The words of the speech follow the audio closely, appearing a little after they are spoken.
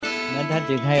นั้นท่าน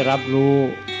จึงให้รับรู้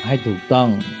ให้ถูกต้อง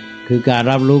คือการ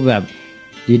รับรู้แบบ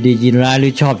ยินดียินร้ายหรื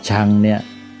อชอบชังเนี่ย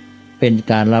เป็น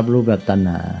การรับรู้แบบตัณ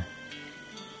หา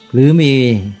หรือมี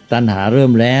ตัณหาเริ่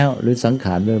มแล้วหรือสังข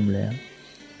ารเริ่มแล้ว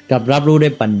กับรับรู้ด้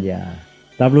วยปัญญา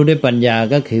รับรู้ด้วยปัญญา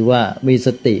ก็คือว่ามีส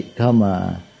ติเข้ามา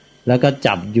แล้วก็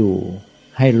จับอยู่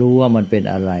ให้รู้ว่ามันเป็น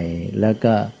อะไรแล้ว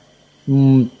ก็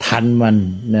ทันมัน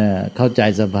นะเข้าใจ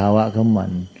สภาวะของมั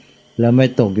นแล้วไม่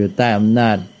ตกอยู่ใต้อำน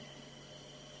าจ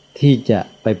ที่จะ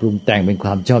ไปปรุงแต่งเป็นคว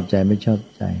ามชอบใจไม่ชอบ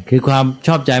ใจคือความช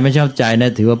อบใจไม่ชอบใจน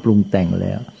ะถือว่าปรุงแต่งแ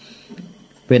ล้ว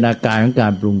เป็นอาการของกา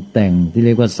รปรุงแต่งที่เ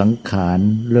รียกว่าสังขาร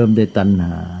เริ่มด้วยตัณห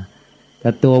าแต่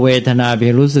ตัวเวทนาเพี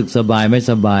ยงรู้สึกสบายไม่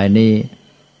สบายนี่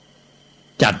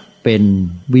จัดเป็น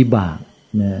วิบาก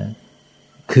นะ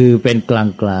คือเป็นกล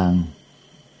าง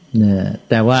ๆนะ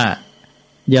แต่ว่า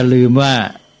อย่าลืมว่า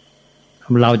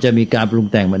เราจะมีการปรุง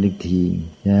แต่งมันอีกที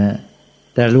นะ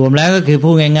แต่รวมแล้วก็คือพู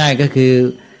ดง่ายๆก็คือ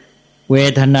เว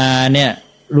ทนาเนี่ย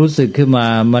รู้สึกขึ้นมา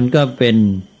มันก็เป็น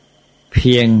เ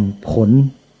พียงผล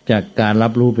จากการรั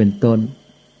บรู้เป็นต้น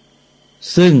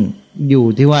ซึ่งอยู่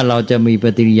ที่ว่าเราจะมีป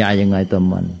ฏิกิริยาอย่างไรต่อ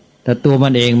มันแต่ตัวมั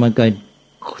นเองมันก็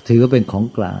ถือว่าเป็นของ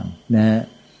กลางนะ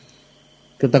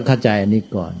ก็ต้องเข้าใจอันนี้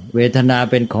ก่อนเวทนา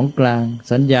เป็นของกลาง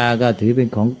สัญญาก็ถือเป็น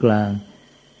ของกลาง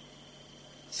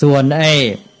ส่วนไอ้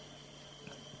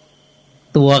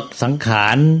ตัวสังขา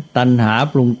รตัณหา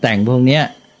ปรุงแต่งพวกเนี้ย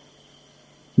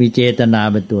มีเจตนา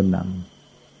เป็นตัวน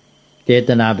ำเจต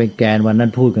นาเป็นแกนวันนั้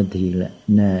นพูดกันทีแหละ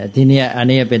นะที่เนี้ยอัน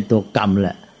นี้เป็นตัวกรรมแห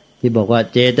ละที่บอกว่า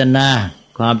เจตนา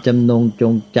ความจำนงจ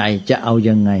งใจจะเอา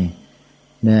ยังไง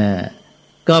นะ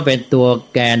ก็เป็นตัว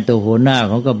แกนตัวหัวหน้า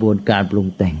ของกระบวนการปรุง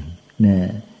แต่งนะ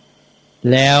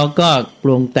แล้วก็ป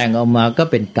รุงแต่งออกมาก็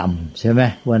เป็นกรรมใช่ไหม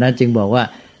วันนั้นจึงบอกว่า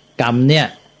กรรมเนี่ย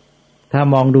ถ้า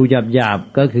มองดูหยาบ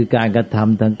ๆก็คือการกระท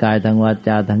ำทางกายทางวาจ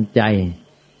าทางใจ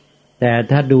แต่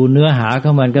ถ้าดูเนื้อหาข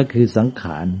องมันก็คือสังข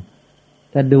าร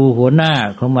ถ้าดูหัวหน้า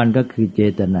ของมันก็คือเจ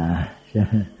ตนาใช่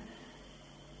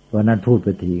วันนั้นพูดไป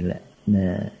ทีแหละ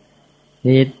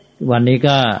นี่วันนี้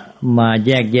ก็มาแ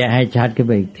ยกแยะให้ชัดขึ้นไ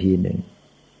ปอีกทีหนึ่ง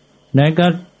นั้นก็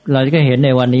เราก็เห็นใน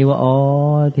วันนี้ว่าอ๋อ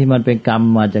ที่มันเป็นกรรม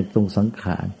มาจากตรงสังข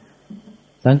าร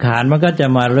สังขารมันก็จะ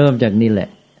มาเริ่มจากนี่แหละ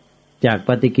จากป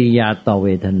ฏิกิริยาต่อเว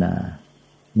ทนา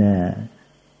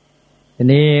ที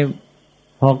นี้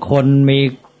พอคนมี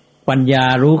ปัญญา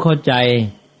รู้เข้าใจ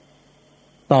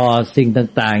ต่อสิ่ง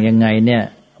ต่างๆยังไงเนี่ย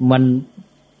มัน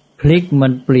พลิกมั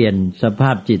นเปลี่ยนสภ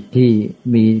าพจิตที่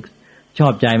มีชอ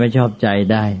บใจไม่ชอบใจ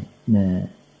ได้นะ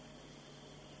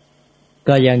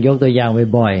ก็ยังยกตัวอย่าง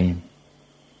บ่อย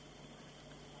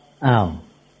ๆอ้าว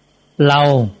เรา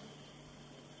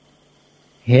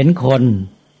เห็นคน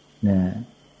นะ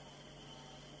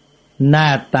หน้า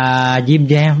ตายิ้ม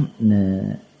แย้มนะ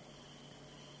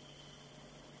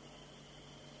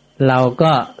เรา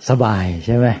ก็สบายใ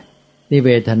ช่ไหมนี่เว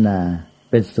ทนา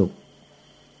เป็นสุข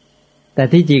แต่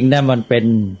ที่จริงนะมันเป็น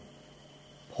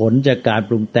ผลจากการ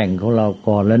ปรุงแต่งของเรา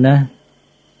ก่อนแล้วนะ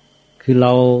คือเ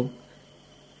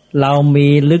รามี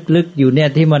ลึกๆอยู่เนี่ย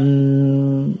ที่มัน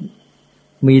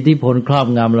มีอิทธิพลครอบ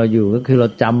งำเราอยู่ก็คือเรา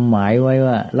จำหมายไว้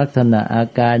ว่าลักษณะอา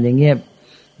การอย่างเงี้ย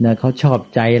นะเขาชอบ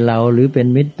ใจเราหรือเป็น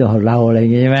มิตรต่อเราอะไรอย่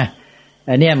างงี้ใช่ไหม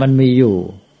อันเนี้ยมันมีอยู่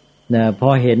นะพอ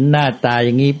เห็นหน้าตาอ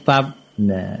ย่างงี้ปั๊บ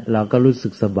นะเราก็รู้สึ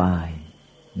กสบาย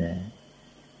นะ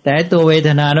แต่ตัวเวท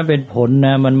นานั้นเป็นผลน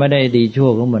ะมันไม่ได้ดีชั่ว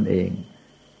ของมันเอง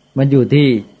มันอยู่ที่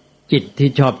จิตที่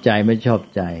ชอบใจไม่ชอบ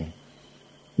ใจ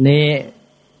นี่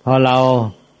พอเรา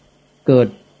เกิด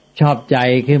ชอบใจ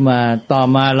ขึ้นมาต่อ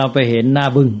มาเราไปเห็นหน้า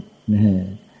บึ้ง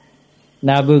ห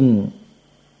น้าบึ้ง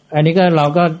อันนี้ก็เรา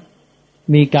ก็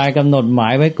มีการกำหนดหมา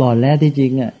ยไว้ก่อนแล้วที่จริ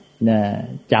งอ่ะนะ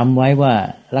จำไว้ว่า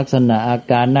ลักษณะอา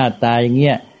การหน้าตาอย่างเ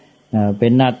งี้ยเป็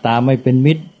นหน้าตาไม่เป็น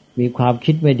มิตรมีความ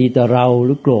คิดไม่ดีต่อเราห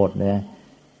รือโกรธนะ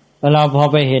เราพอ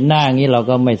ไปเห็นหน้าอย่างนี้เรา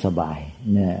ก็ไม่สบาย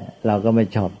นะเราก็ไม่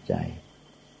ชอบใจ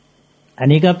อัน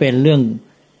นี้ก็เป็นเรื่อง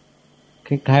ค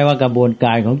ล้ายๆว่ากระบวนก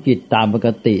ารของจิตตามปก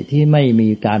ติที่ไม่มี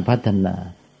การพัฒนา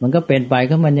มันก็เป็นไป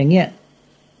ของมันอย่างเงี้ย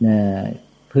นะ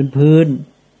พื้น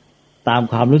ๆตาม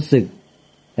ความรู้สึก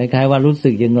คล้ายๆว่ารู้สึ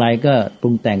กอย่างไรก็ปรุ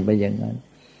งแต่งไปอย่างนั้น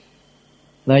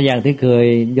แล้วอย่างที่เคย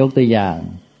ยกตัวอย่าง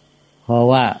เพราะ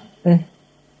ว่า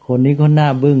คนนี้เขาหน้า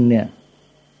บึ้งเนี่ย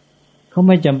เขาไ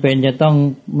ม่จำเป็นจะต้อง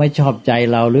ไม่ชอบใจ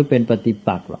เราหรือเป็นปฏิ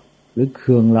ปักษ์หรอกหรือเ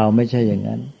คืองเราไม่ใช่อย่าง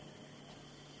นั้น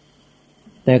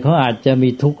แต่เขาอาจจะมี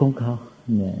ทุกข์ของเขา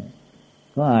เนี่ย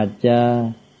เขาอาจจะ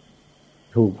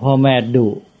ถูกพ่อแม่ดุ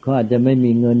เขาอาจจะไม่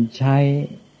มีเงินใช้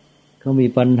เขามี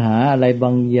ปัญหาอะไรบ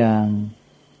างอย่าง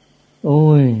โ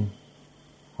อ้ย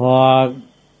พอ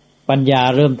ปัญญา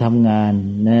เริ่มทำงาน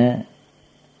นะ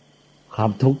ควา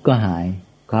มทุกข์ก็หาย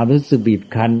ความรู้สึกบีบ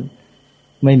คั้น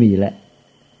ไม่มีแล้ว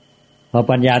พอ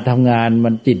ปัญญาทำงานมั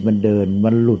นจิตมันเดินมั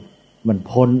นหลุดมัน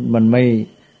พ้นมันไม่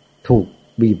ถูก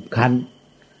บีบคั้น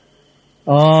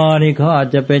อ๋อนี่เขาอาจ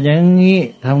จะเป็นอย่างนี้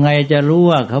ทำไงจะรู้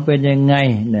ว่าเขาเป็นยังไง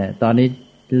เนี่ยตอนนี้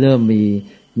เริ่มมี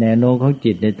แนวโน้มของ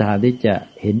จิตในทางที่จะ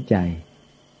เห็นใจ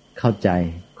เข้าใจ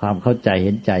ความเข้าใจเ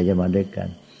ห็นใจจะมาด้วยกัน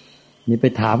นี่ไป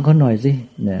ถามเขาหน่อยสิ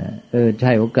เนี่ยใ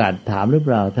ช่โอกาสถามหรือเป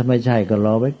ล่าถ้าไม่ใช่ก็ร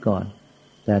อไว้ก่อน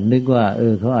แต่นึกว่า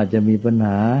เขาอาจจะมีปัญห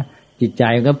าจิตใจ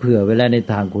ก็เผื่อไว้แล้วใน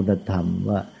ทางคุณธรรม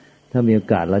ว่าถ้ามีโอ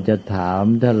กาสเราจะถาม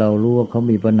ถ้าเรารู้ว่าเขา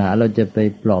มีปัญหาเราจะไป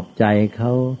ปลอบใจเข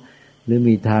าหรือ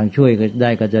มีทางช่วยก็ได้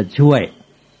ก็จะช่วย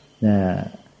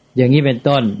อย่างนี้เป็น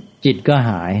ต้นจิตก็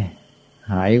ห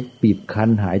ายบีบคั้น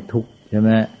หายทุกข์ใช่ไห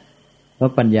มเพรา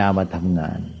ะปัญญามาทำง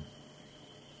าน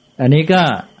อันนี้ก็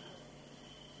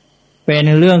เป็น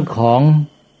เรื่องของ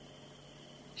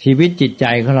ชีวิตจิตใจ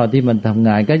ของเราที่มันทำง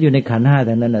านก็อยู่ในขันธ์ห้า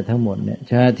ทั้งนั้นแหละทั้งหมดเนี่ยใ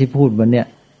ช่ที่พูดมันเนี่ย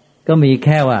ก็มีแ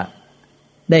ค่ว่า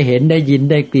ได้เห็นได้ยิน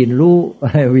ได้กลิ่นรู้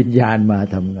วิญญาณมา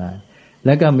ทำงานแ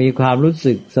ล้วก็มีความรู้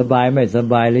สึกสบายไม่ส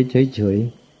บายหรือเฉย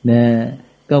ๆนะ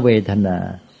ก็เวทนา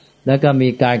แล้วก็มี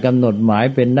การกำหนดหมาย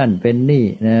เป็นนั่นเป็นนี่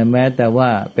นะแม้แต่ว่า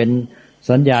เป็น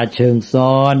สัญญาเชิง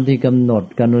ซ้อนที่กำหนด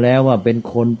กันแล้วว่าเป็น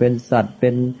คนเป็นสัตว์เป็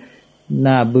นห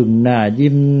น้าบึ้งหน้า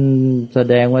ยิ้มแส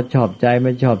ดงว่าชอบใจไ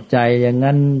ม่ชอบใจอย่าง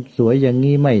นั้นสวยอย่าง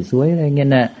นี้ไม่สวยอะไรเงี้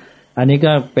ยนะอันนี้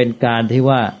ก็เป็นการที่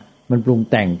ว่ามันปรุง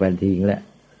แต่งไปทิ้ง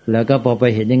แล้วก็พอไป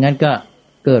เห็นอย่างนั้นก็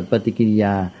เกิดปฏิกิริย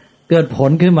าเกิดผ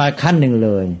ลขึ้นมาขั้นหนึ่งเล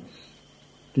ย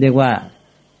เรียกว่า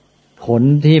ผล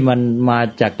ที่มันมา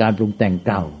จากการปรุงแต่ง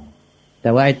เก่าแต่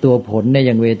ว่าไอ้ตัวผลเนี่ยอ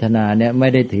ย่างเวทนาเนี่ยไม่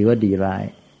ได้ถือว่าดีร้าย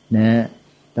นะ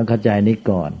ต้องเข้าใจนี้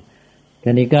ก่อนแ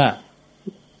ค่นี้ก็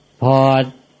พอ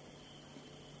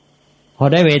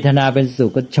ได้เวทนาเป็นสุ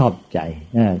ขก็ชอบใจ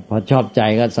พอชอบใจ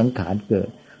ก็สังขารเกิด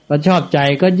พอชอบใจ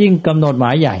ก็ยิ่งกำหนดหม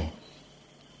ายใหญ่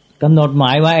กำหนดหม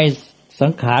ายไว้สั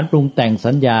งขารปรุงแต่ง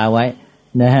สัญญาไว้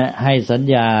นะฮะให้สัญ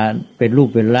ญาเป็นรูป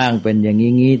เป็นร่างเป็นอย่าง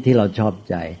งี้ที่เราชอบ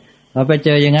ใจพอไปเจ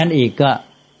ออย่างนั้นอีกก็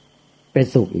เป็น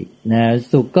สุขอีกนะ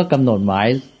สุขก็กำหนดหมาย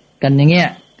กันอย่างเงี้ย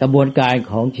กระบวนการ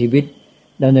ของชีวิต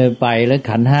ดำเนินไปแล้ว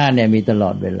ขันธ์ห้าเนี่ยมีตลอ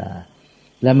ดเวลา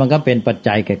แล้วมันก็เป็นปัจ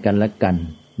จัยแก่กันและกัน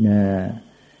นะ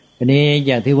อันนี้อ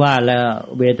ย่างที่ว่าแล้ว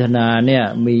เวทนาเนี่ย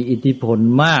มีอิทธิพล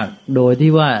มากโดย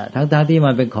ที่ว่าทั้งที่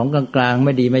มันเป็นของกลางๆไ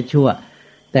ม่ดีไม่ชั่ว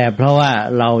แต่เพราะว่า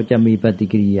เราจะมีปฏิ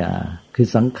กิริยาคือ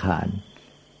สังขาร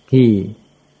ที่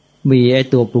มีไอ้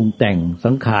ตัวปรุงแต่ง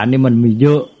สังขารนี่มันมีเย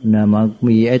อะนะมัน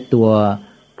มีไอ้ตัว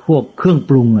พวกเครื่อง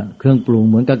ปรุงเครื่องปรุง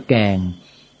เหมือนกับแกง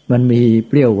มันมี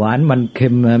เปรี้ยวหวานมันเค็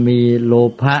มมีโล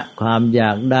ภะความอย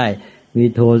ากได้มี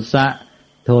โทสะ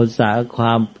คว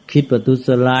ามคิดประทุษ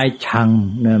ร้ายชัง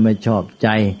นะไม่ชอบใจ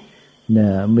นะ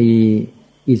มี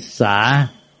อิจฉา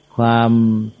ความ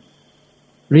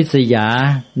ริษยา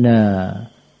นะ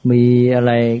มีอะไ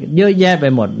รเยอะแยะไป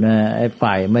หมดนะไอ้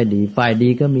ฝ่ายไม่ดีฝ่ายดี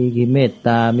ก็มีเมตต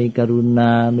ามีกรุณ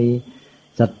ามี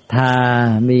ศรัทธา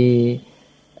มี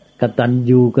กตัญ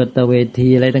ญูกตเวที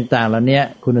อะไรต่างๆเหล่านี้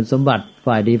คุณสมบัติ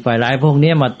ฝ่ายดีฝ่ายร้ายพวก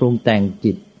นี้มาปรุงแต่ง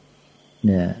จิตเ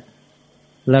นี่ย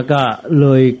แล้วก็เล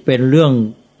ยเป็นเรื่อง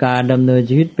การดำเนิน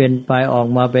ชีวิตเป็นไปออก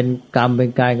มาเป็นกรรมเป็น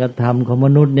การกระทำของม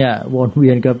นุษย์เนี่ยวนเวี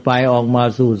ยนกันไปออกมา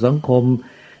สู่สังคม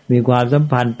มีความสัม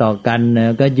พันธ์ต่อกันน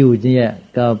ะก็อยู่เนี่ย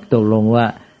ก็ตกลงว่า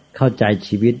เข้าใจ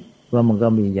ชีวิตว่ามันก็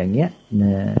มีอย่างเงี้ยน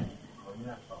ะ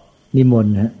นิมน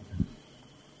ต์ฮะ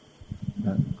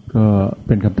ก็เ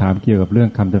ป็นคำถามเกี่ยวกับเรื่อง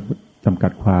คำจำกั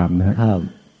ดความนะครับ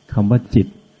คำว่าจิต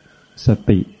ส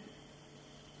ติ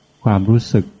ความรู้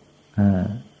สึก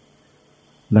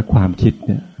และความคิดเ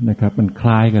นี่ยนะครับมันค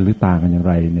ล้ายกันหรือต่างกันอย่าง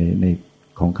ไรใน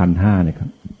ของขันธ์ห้าเนี่ยครับ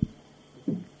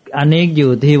อันนี้อ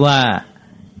ยู่ที่ว่า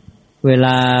เวล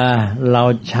าเรา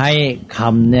ใช้ค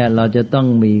ำเนี่ยเราจะต้อง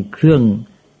มีเครื่อง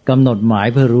กำหนดหมาย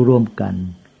เพื่อรู้ร่วมกัน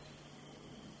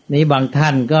นี้บางท่า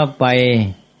นก็ไป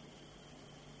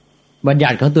บัญญั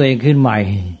ติของตัวเองขึ้นใหม่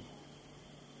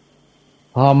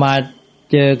พอมา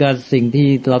เจอกับสิ่งที่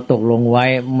เราตกลงไว้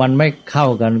มันไม่เข้า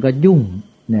กันก็ยุ่ง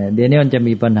เนี่ยเดี๋ยวนี้มันจะ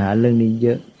มีปัญหาเรื่องนี้เย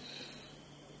อะ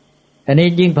อันนี้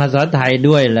ยิ่งภาษาไทย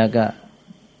ด้วยแล้วก็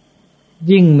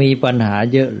ยิ่งมีปัญหา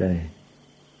เยอะเลย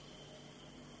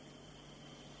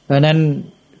เพราะนั้น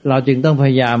เราจึงต้องพ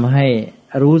ยายามให้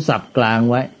รู้ศัพท์กลาง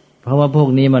ไว้เพราะว่าพวก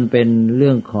นี้มันเป็นเ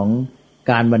รื่องของ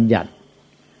การบัญญัติ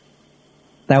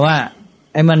แต่ว่า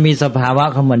ไอ้มันมีสภาวะ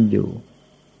ของมันอยู่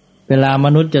เวลาม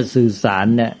นุษย์จะสื่อสาร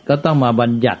เนี่ยก็ต้องมาบั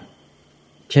ญญัติ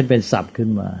เช่นเป็นศัพท์ขึ้น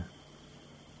มา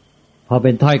พอเ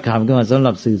ป็นถ้อยคำขึ้นมาสำห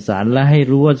รับสื่อสารและให้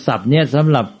รู้ว่าศัพท์เนี่ยสำ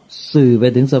หรับสื่อไป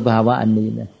ถึงสภาวะอันนี้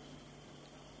นะ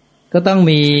ก็ต้อง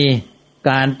มี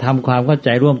การทำความเข้าใจ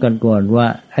ร่วมกันก่อนว่า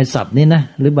ไอ้ศัพท์นี้นะ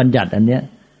หรือบัญญัติอันเนี้ย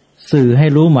สื่อให้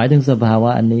รู้หมายถึงสภาว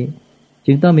ะอันนี้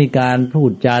จึงต้องมีการพู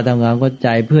ดจาทำความเข้าใจ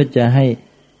เพื่อจะให้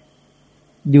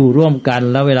อยู่ร่วมกัน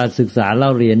แล้วเวลาศึกษาเล่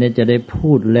าเรียนเนี่ยจะได้พู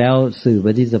ดแล้วสื่อไป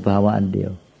ที่สภาวะอันเดีย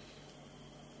ว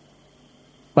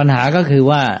ปัญหาก็คือ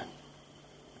ว่า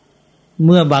เ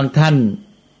มื่อบางท่าน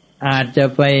อาจจะ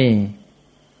ไป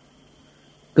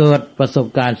เกิดประสบ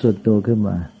การณ์ส่วนตัวขึ้นม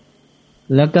า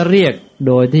แล้วก็เรียกโ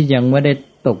ดยที่ยังไม่ได้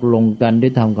ตกลงกันด้ว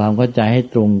ยทำความเข้าใจให้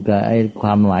ตรงกับไอ้คว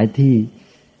ามหมายที่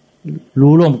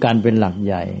รู้ร่วมกันเป็นหลักใ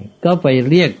หญ่ก็ไป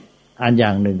เรียกอันอย่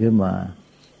างหนึ่งขึ้นมา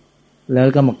แล้ว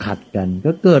ก็มาขัดกัน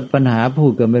ก็เกิดปัญหาพู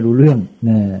ดกันไม่รู้เรื่องน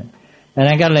ะดัง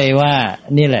นั้นก็เลยว่า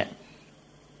นี่แหละ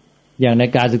อย่างใน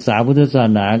การศึกษาพุทธศาส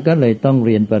นาก็เลยต้องเ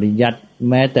รียนปริยัติ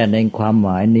แม้แต่ในความหม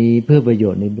ายนี้เพื่อประโย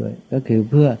ชน์นี้ด้วยก็คือ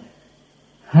เพื่อ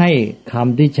ให้ค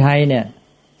ำที่ใช้เนี่ย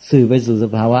สื่อไปสู่ส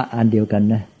ภาวะอันเดียวกัน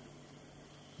นะ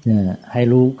ให้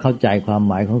รู้เข้าใจความ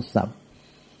หมายของศัพท์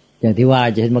อย่างที่ว่า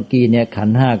จะเห็นเมื่อกี้เนี่ยขัน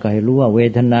ธ์ห้าก็ให้รู้ว่าเว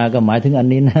ทนาก็หมายถึงอัน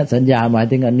นี้นะสัญญาหมาย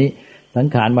ถึงอันนี้สัง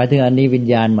ขารหมายถึงอันนี้วิญ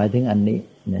ญาณหมายถึงอันนี้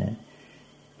นะ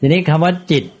ทีนี้คำว่า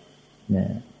จิตนะ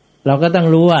เราก็ต้อง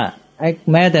รู้ว่าไอ้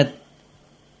แม้แต่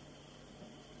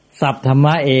ศัพท์ธรรม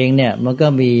ะเองเนี่ยมันก็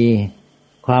มี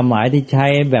ความหมายที่ใช้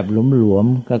แบบหลวม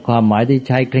ๆกับความหมายที่ใ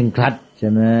ช้เคร่งครัดใช่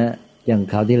ไหมอย่าง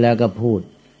คราวที่แล้วก็พูด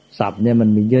ศัพท์เนี่ยมัน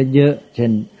มีเยอะๆเช่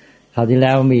นคราวที่แ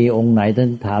ล้วมีองค์ไหนท่าน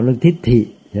ถามเรื่องทิฏฐิ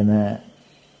ใช่ไหม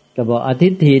ก็บอกอทิ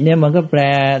ฏฐิเนี่ยมันก็แปล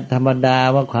ธรรมดา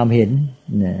ว่าความเห็น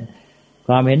เนี่ยค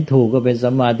วามเห็นถูกก็เป็นสั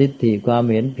มมาทิฏฐิความ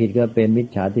เห็นผิดก็เป็นมิจ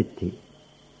ฉาทิฏฐิ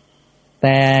แ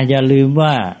ต่อย่าลืมว่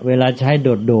าเวลาใช้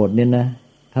โดดๆเนี่ยนะ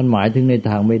ท่านหมายถึงในท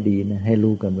างไม่ดีนะให้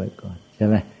รู้กันไว้ก่อนใช่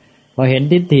ไหมพอเห็น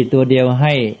ทิฏฐิตัวเดียวใ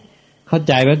ห้เข้า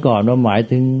ใจไว้ก่อนว่าหมาย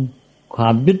ถึงควา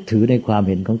มยึดถือในความ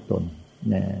เห็นของตน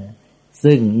นะ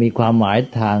ซึ่งมีความหมาย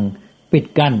ทางปิด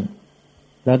กั้น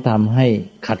แล้วทำให้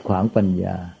ขัดขวางปัญญ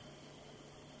า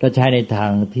ก็ใช้ในทา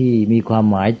งที่มีความ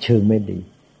หมายเชิงไม่ดี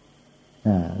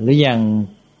หรืออย่าง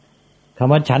ค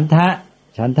ำว่าฉันท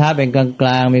ะเป็นกล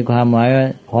างๆมีความหมายว่า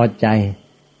พอใจ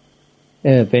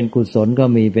เป็นกุศลก็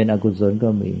มีเป็นอกุศลก็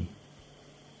มี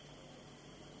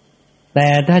แต่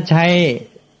ถ้าใช้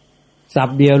ศัพ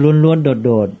ท์เดียวล้วนๆโ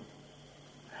ดด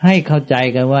ๆให้เข้าใจ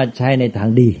กันว่าใช้ในทาง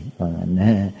ดีว่างั้นน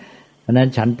ะเพราะนั้น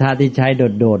ฉันทะที่ใช้โ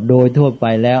ดดๆโดยทั่วไป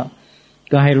แล้ว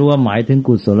ก็ให้รู้ว่าหมายถึง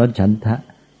กุศลฉันทะ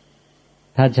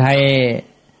ถ้าใช้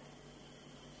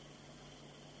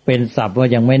เป็นศัพท์ว่า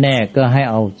ยังไม่แน่ก็ให้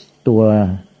เอาตัว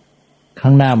ข้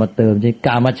างหน้ามาเติมใช่ก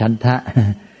ามฉันทะ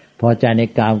พอใจใน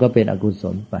กามก็เป็นอกุศ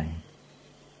ลไป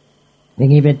อย่า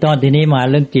งนี้เป็นต้นทีนี้มา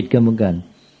เรื่องจิตกันเหมือนกัน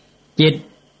จิต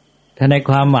ถ้าใน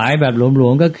ความหมายแบบหล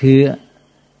วมๆก็คือ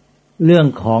เรื่อง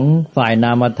ของฝ่ายน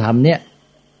ามธรรมเนี่ย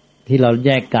ที่เราแย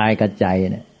กกายกับใจ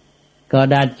เนี่ยก็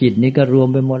ด้านจิตนี้ก็รวม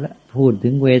ไปหมดแล้วพูดถึ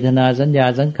งเวทนาสัญญา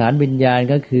สังขารวิญญาณ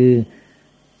ก็คือ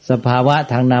สภาวะ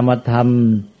ทางนามธรรม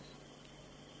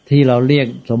ที่เราเรียก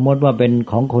สมมติว่าเป็น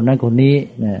ของคนนั้นคนนี้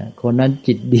นะคนนั้น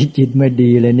จิตดีจิตไม่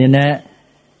ดีเลยเนี่ยนะ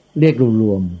เรียกร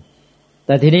วมๆแ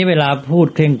ต่ทีนี้เวลาพูด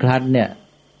เคร่งครัดเนี่ย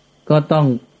ก็ต้อง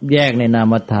แยกในนา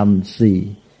มธรรมสี่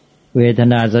เวท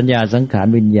นาสัญญาสังขาร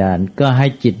วิญญาณก็ให้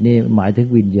จิตนี่หมายถึง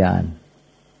วิญญาณ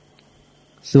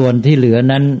ส่วนที่เหลือ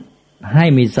นั้นให้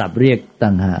มีศัพท์เรียกต่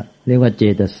างหากเรียกว่าเจ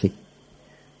ตสิก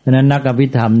เพราะนั้นนักอภิ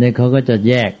ธรรมเนี่ยเขาก็จะ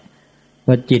แยก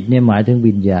ว่าจิตเนี่ยหมายถึง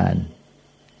วิญญาณ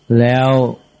แล้ว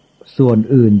ส่วน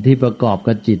อื่นที่ประกอบ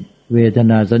กับจิตเวท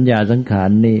นาสัญญาสังขาร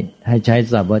นี่ให้ใช้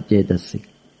ศัพท์ว่าเจตสิก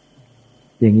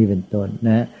อย่างนี้เป็นต้นน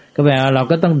ะก็แปลว่าเรา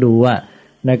ก็ต้องดูว่า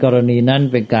ในกรณีนั้น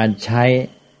เป็นการใช้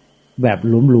แบบ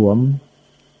หลวม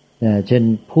ๆเช่น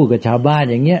พูดกับชาวบ้าน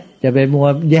อย่างเงี้ยจะไปมัว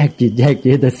แยกจิตแยกเจ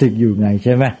ตสิกอยู่ไงใ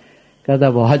ช่ไหมก็ถ้า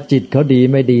บอกว่าจิตเขาดี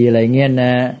ไม่ดีอะไรเงี้ยน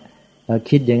ะเรา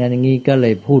คิดอย่างนั้นอย่างนี้ก็เล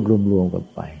ยพูดรวมๆกัน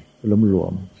ไปรว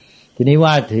มๆทีนี้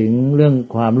ว่าถึงเรื่อง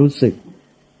ความรู้สึก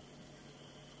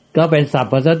ก็เป็นศัพ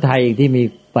ท์ภาษาไทยอีกที่มี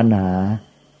ปัญหา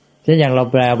เช่นอย่างเรา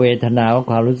แปลเวทนาว่า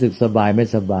ความรู้สึกสบายไม่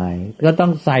สบายก็ต้อ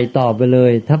งใส่ต่อไปเล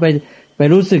ยถ้าไป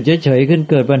รู้สึกเฉยๆขึ้น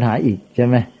เกิดปัญหาอีกใช่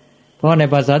ไหมเพราะใน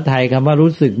ภาษาไทยคำว่า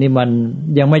รู้สึกนี่มัน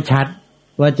ยังไม่ชัด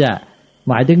ว่าจะ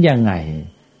หมายถึงยังไง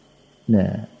เนี่ย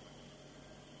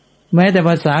แม้แต่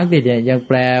ภาษาอังกฤษเนี่ยยังแ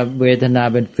ปลเวทนา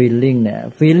เป็น feeling เนี่ย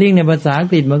feeling ในภาษาอัง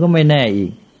กฤษมันก็ไม่แน่อี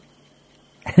ก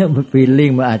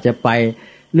feeling มันอาจจะไป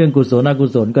เรื่องกุศลอกุ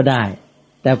ศลก็ได้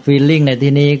แต่ feeling ใน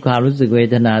ที่นี้ความรู้สึกเว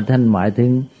ทนาท่านหมายถึ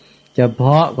งเฉพ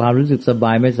าะความรู้สึกสบ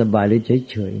ายไม่สบายหรือ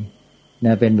เฉยๆน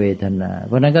ะเป็นเวทนาเ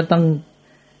พราะนั้นก็ต้อง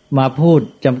มาพูด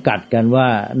จำกัดกันว่า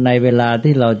ในเวลา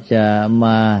ที่เราจะม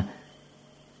า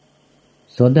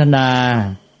สนทนา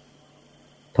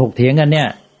ถกเถียงกันเนี่ย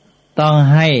ต้อง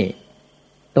ให้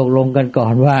ตกลงกันก่อ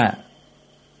นว่า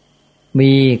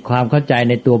มีความเข้าใจ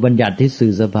ในตัวบัญญัติที่สื่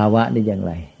อสภาวะนี่อย่างไ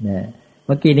รนะเ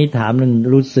มื่อกี้นี้ถามหนึ่ง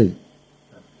รู้สึก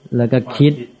แล้วก็คิ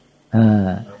ด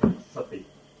สติ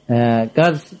ก็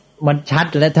มันชัด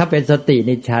แล้วถ้าเป็นสติ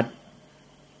นี่ชัด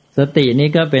สตินี้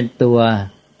ก็เป็นตัว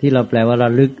ที่เราแปลว่าระ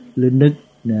ลึกหรือนึก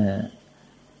นะ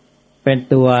เป็น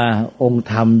ตัวองค์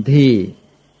ธรรมที่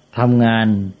ทำงาน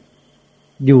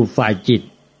อยู่ฝ่ายจิต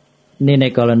นี่ใน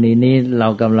กรณีนี้เรา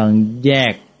กำลังแย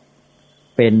ก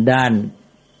เป็นด้าน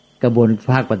กระบวน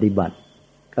ภาคปฏิบัติ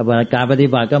กระบวนการปฏิ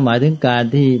บัติก็หมายถึงการ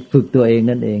ที่ฝึกตัวเอง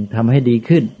นั่นเองทำให้ดี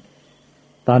ขึ้น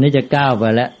ตอนนี้จะก้าวไป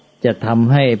แล้วจะท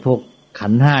ำให้พวกขั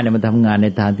นธ์ห้าเนี่ยมันทำงานใน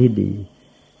ทางที่ดี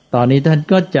ตอนนี้ท่าน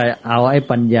ก็จะเอาไอ้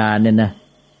ปัญญาเนี่ยนะ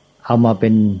เอามาเป็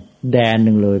นแดนห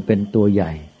นึ่งเลยเป็นตัวให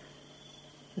ญ่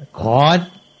ขอ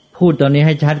พูดตอนนี้ใ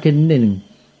ห้ชัดขึ้นนิดหนึ่ง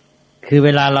คือเว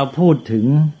ลาเราพูดถึง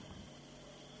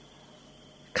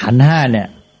ขันธ์ห้าเนี่ย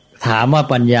ถามว่า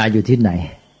ปัญญาอยู่ที่ไหน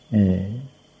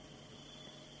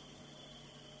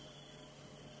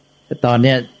ตอน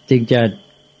นี้จึง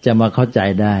จะมาเข้าใจ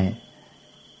ได้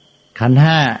ขันธ์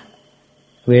ห้า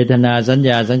เวทนาสัญญ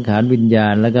าสังขารวิญญา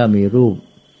ณแล้วก็มีรูป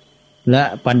และ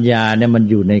ปัญญาเนี่ยมัน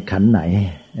อยู่ในขันธ์ไหน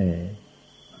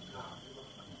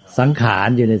สังขาร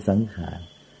อยู่ในสังขาร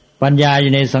ปัญญาอ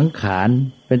ยู่ในสังขาร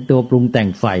เป็นตัวปรุงแต่ง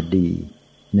ฝ่ายดี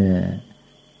เนี่ย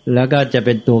แล้วก็จะเ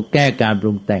ป็นตัวแก้การป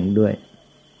รุงแต่งด้วย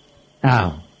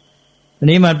อัน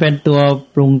นี้มันเป็นตัว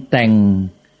ปรุงแต่ง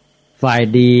ฝ่าย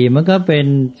ดีมันก็เป็น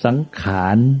สังขา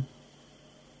ร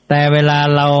แต่เวลา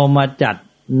เรามาจัด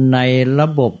ในระ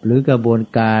บบหรือกระบวน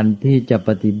การที่จะป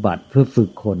ฏิบัติเพื่อฝึก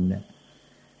คนเนี่ย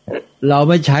เรา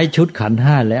ไม่ใช้ชุดขันธ์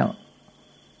ห้าแล้ว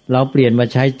เราเปลี่ยนมา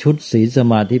ใช้ชุดศีลส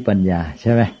มาธิปัญญาใ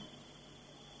ช่ไหม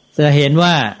จะเห็น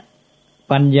ว่า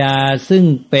ปัญญาซึ่ง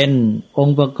เป็นอง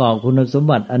ค์ประกอบคุณสม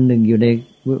บัติอันหนึ่งอยู่ใน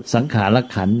สังขาร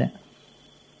ขันธ์เนี่ย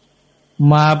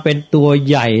มาเป็นตัว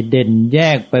ใหญ่เด่นแย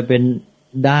กไปเป็น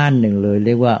ด้านหนึ่งเลยเ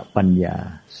รียกว่าปัญญา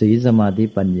ศีลสมาธิ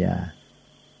ปัญญา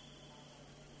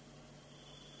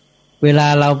เวลา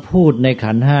เราพูดใน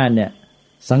ขันธ์ห้าเนี่ย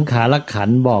สังขารขัน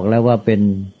ธ์บอกแล้วว่าเป็น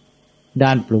ด้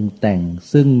านปรุงแต่ง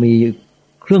ซึ่งมี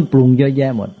เครื่องปรุงเยอะแย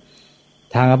ะหมด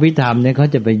ทางอภิธรรมเนี่ยเขา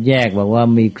จะไปแยกบอกว่า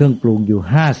มีเครื่องปรุงอยู่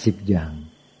50อย่าง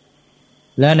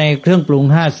และในเครื่องปรุง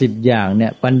50อย่างเนี่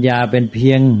ยปัญญาเป็นเพี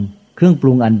ยงเครื่องป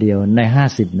รุงอันเดียวใน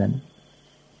50นั้น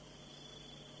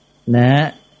นะ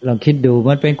ลองคิดดู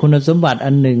มันเป็นคุณสมบัติ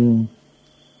อันหนึ่ง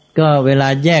ก็เวลา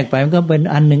แยกไปมันก็เป็น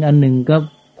อันหนึ่งก็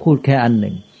พูดแค่อันห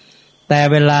นึ่งแต่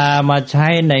เวลามาใช้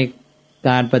ในก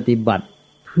ารปฏิบัติ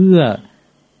เพื่อ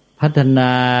พัฒน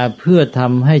าเพื่อท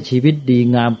ำให้ชีวิตดี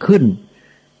งามขึ้น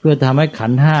เพื่อทำให้ขั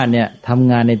นธ์ห้าเนี่ยท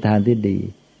ำงานในทางที่ดี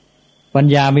ปัญ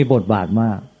ญามีบทบาทม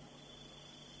าก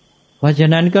เพราะฉะ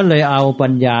นั้นก็เลยเอาปั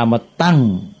ญญามาตั้ง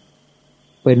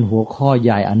เป็นหัวข้อให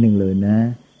ญ่อันหนึ่งเลยนะ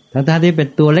ทั้งที่เป็น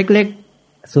ตัวเล็ก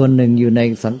ๆส่วนหนึ่งอยู่ใน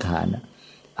สังขาร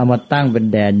เอามาตั้งเป็น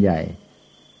แดนใหญ่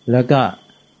แล้วก็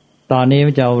ตอนนี้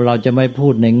เราจะไม่พู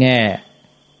ดในแง่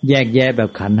แยกแยะแบบ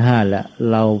ขันธ์ห้าแล้ว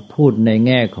เราพูดในแ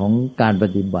ง่ของการป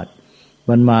ฏิบัติ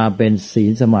มันมาเป็นศี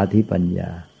ลสมาธิปัญญา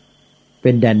เป็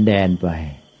นแดนไป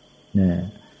นะ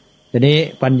ทีนี้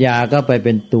ปัญญาก็ไปเ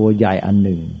ป็นตัวใหญ่อันห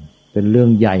นึ่งเป็นเรื่อง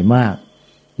ใหญ่มาก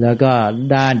แล้วก็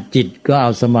ด้านจิตก็เอ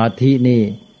าสมาธินี่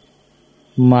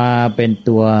มาเป็น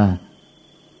ตัว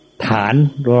ฐาน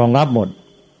รองรับหมด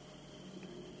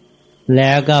แ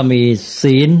ล้วก็มี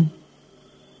ศีล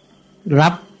รั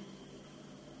บ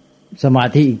สมา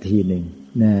ธิอีกทีหนึ่ง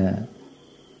นะ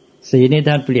ศีลนี่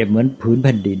ท่านเปรียบเหมือนผืนแ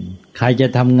ผ่นดินใครจะ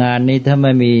ทำงานนี้ถ้าไ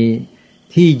ม่มี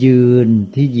ที่ยืน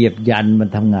ที่เหยียบยันมัน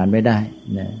ทำงานไม่ได้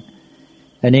นะ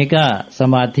อันนี้ก็ส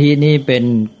มาธินี่เป็น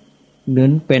เหมือ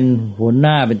นเป็นหัวห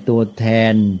น้าเป็นตัวแท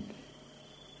น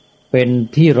เป็น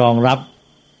ที่รองรับ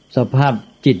สภาพ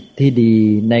จิตที่ดี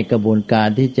ในกระบวนการ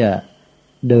ที่จะ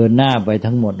เดินหน้าไป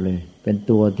ทั้งหมดเลยเป็น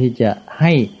ตัวที่จะใ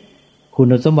ห้คุ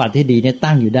ณสมบัติที่ดีเนี่ย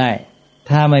ตั้งอยู่ได้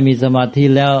ถ้าไม่มีสมาธิ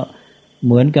แล้วเ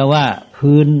หมือนกับว่า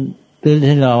พื้น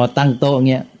ที่เราตั้งโต๊ะ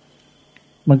เงี้ย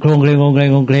มันโครงเคล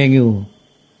งอยู่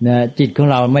นะจิตของ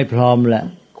เราไม่พร้อมแหละ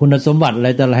คุณสมบัติอะไร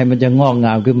แต่อะไรมันจะงอกง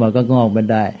ามขึ้นมาก็งอกไม่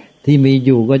ได้ที่มีอ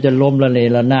ยู่ก็จะล้มละเล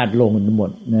ระนาดลงหม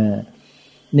ดนะ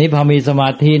นี่พอมีสมา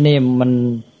ธินี่มัน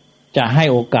จะให้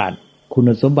โอกาสคุณ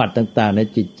สมบัติต่างๆใน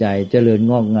จิตใจเจริญ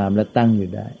งอกงามและตั้งอยู่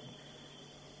ได้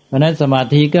เพราะนั้นสมา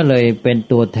ธิก็เลยเป็น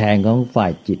ตัวแทนของฝ่า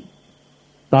ยจิต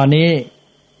ตอนนี้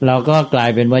เราก็กลาย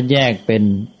เป็นว่าแยกเป็น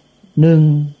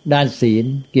1ด้านศีล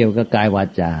เกี่ยวกับกายวา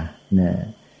จานะ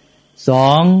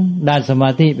2ด้านสมา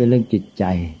ธิเป็นเรื่องจิตใจ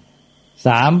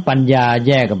3ปัญญาแ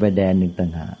ยกกันไปแดนหนึ่งต่า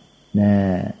งหากนะ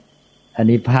อัน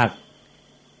นี้ภาค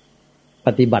ป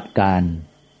ฏิบัติการ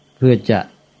เพื่อจะ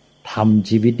ทำ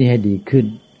ชีวิตนี้ให้ดีขึ้น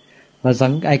เพราะ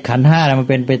ไอ้ขันธ์ห้ามัน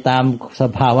เป็นไปตามส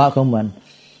ภาวะของมัน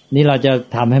นี่เราจะ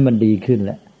ทำให้มันดีขึ้นแ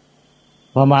ล้ว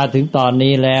พอมาถึงตอน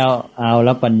นี้แล้วเอาแ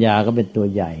ล้วปัญญาก็เป็นตัว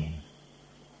ใหญ่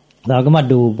เราก็มา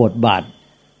ดูบทบาท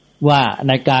ว่าใ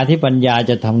นการที่ปัญญา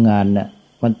จะทำงานน่ะ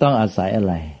มันต้องอาศัยอะ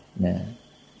ไร นะ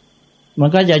มัน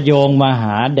ก็จะโยงมาห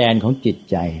าแดนของจิต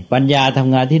ใจปัญญาท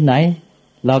ำงานที่ไหน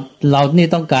เรานี่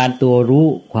ต้องการตัวรู้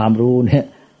ความรู้เนี่ย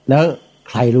แล้ว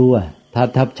ใครรู้อ่ะ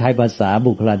ถ้าใช้ภาษา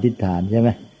บุคลาธิฐานใช่ไหม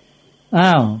อ้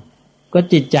าวก็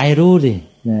จิตใจรู้สิ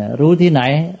นะรู้ที่ไหน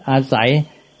อาศัย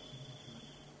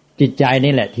จิตใจ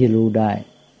นี่แหละที่รู้ได้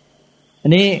อั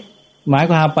นนี้หมาย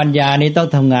ความปัญญานี้ต้อง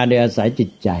ทำงานโดยอาศัยจิต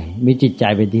ใจมีจิตใจ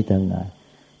เป็นที่ทำงาน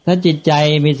ถ้าจิตใจ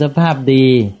มีสภาพดี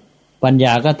ปัญญ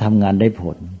าก็ทำงานได้ผ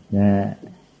ลนะ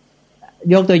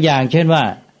ยกตัวอย่างเช่นว่า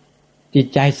จิต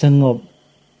ใจสงบ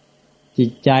จิ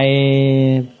ตใจ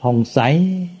ผ่องใส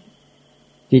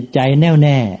จิตใจแน่วแ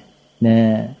น่นะ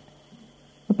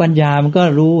ปัญญามันก็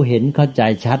รู้เห็นเข้าใจ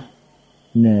ชัด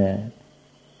นะ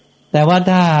แต่ว่า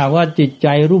ถ้าว่าจิตใจ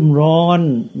รุ่มร้อน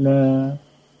นะ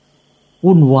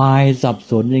วุ่นวายสับ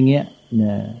สนอย่างเงี้ยน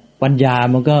ะปัญญา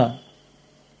มันก็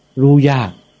รู้ยา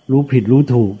กรู้ผิดรู้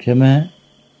ถูกใช่ไหม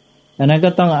อันนั้นก็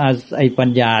ต้องอาศัยปัญ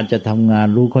ญาจะทำงาน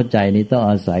รู้เข้าใจนี้ต้อง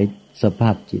อาศัยสภ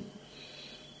าพจิต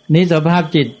นี้สภาพ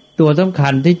จิตตัวสำคั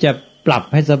ญที่จะปรับ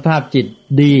ให้สภาพจิต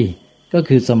ดีก็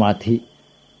คือสมาธิ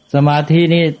สมาธิ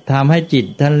นี่ทำให้จิต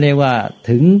ท่านเรียกว่า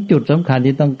ถึงจุดสำคัญ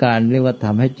ที่ต้องการเรียกว่าท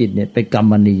ำให้จิตเนี่ยเป็นกัม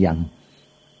มณียัง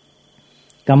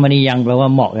กัมมณียังแปลว่า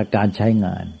เหมาะกับการใช้ง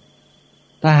าน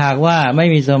ถ้าหากว่าไม่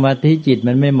มีสมาธิจิต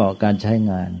มันไม่เหมาะการใช้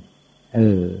งาน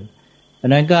อัน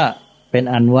นั้นก็เป็น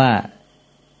อันว่า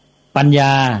ปัญญ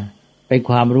าเป็น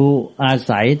ความรู้อา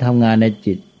ศัยทำงานใน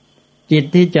จิตจิต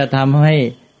ที่จะทำให้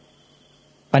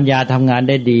ปัญญาทำงาน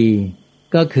ได้ดี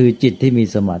ก็คือจิตที่มี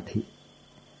สมาธิ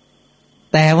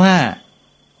แต่ว่า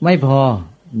ไม่พอ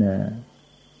นะ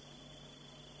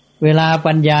เวลา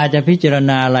ปัญญาจะพิจาร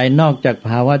ณาอะไรนอกจากภ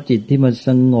าวะจิตที่มันส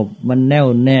งบมันแน่ว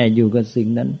แน่อยู่กับสิ่ง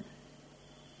นั้น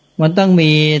มันต้อง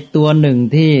มีตัวหนึ่ง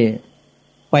ที่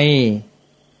ไป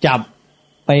จับ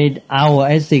ไปเอาไ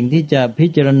อ้สิ่งที่จะพิ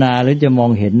จารณาหรือจะมอ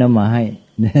งเห็นนั้นมาให้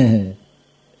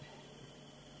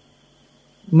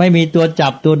ไม่มีตัวจั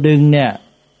บตัวดึงเนี่ย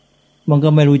มันก็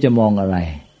ไม่รู้จะมองอะไร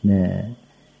เนี่ย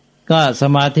ก็ส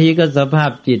มาธิก็สภา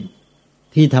พจิต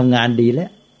ที่ทำงานดีแล้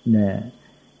วเนี่ย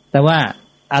แต่ว่า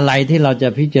อะไรที่เราจะ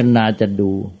พิจารณาจะ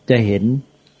ดูจะเห็น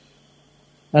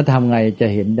แล้วทำไงจะ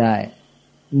เห็นได้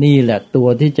นี่แหละตัว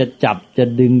ที่จะจับจะ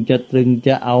ดึงจะตรึงจ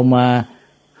ะเอามา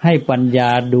ให้ปัญญา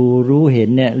ดูรู้เห็น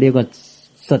เนี่ยเรียกว่า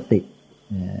สติ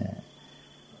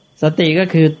สติก็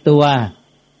คือตัว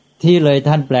ที่เลย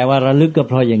ท่านแปลว่าระลึกก็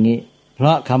เพราะอย่างนี้เพร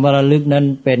าะคำว่าระลึกนั้น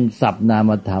เป็นศัพท์นา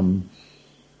มธรรม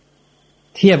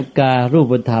เทียบกับรู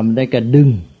ปธรรมได้กับดึง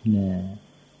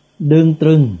ดึงต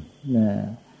รึง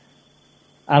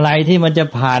อะไรที่มันจะ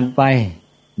ผ่านไป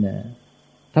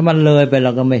ถ้ามันเลยไปเร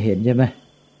าก็ไม่เห็นใช่ไหม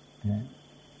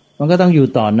มันก็ต้องอยู่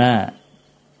ต่อหน้า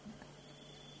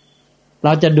เร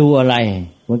าจะดูอะไร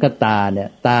เหมือนกับตาเนี่ย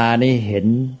ตานี่เห็น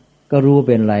ก็รู้เ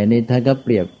ป็นอะไรนี่ท่านก็เป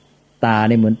รียบตา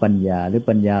นี่เหมือนปัญญาหรือ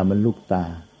ปัญญามันลูกตา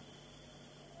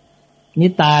นี่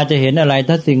ตาจะเห็นอะไร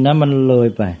ถ้าสิ่งนั้นมันเลย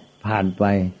ไปผ่านไป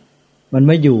มันไ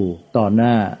ม่อยู่ต่อหน้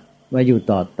าไม่อยู่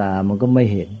ต่อตามันก็ไม่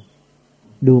เห็น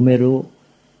ดูไม่รู้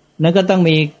นั่นก็ต้อง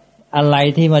มีอะไร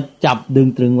ที่มาจับดึง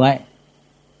ตรึงไว้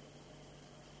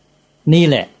นี่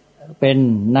แหละเป็น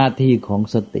หน้าที่ของ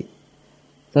สติ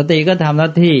สติก็ทำหน้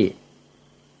าที่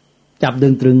จับดึ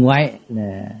งตรึงไว้นะ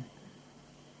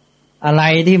อะไร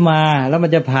ที่มาแล้วมัน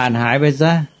จะผ่านหายไปซ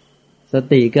ะส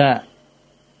ติก็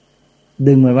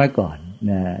ดึงมันไว้ก่อน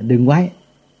นะดึงไว้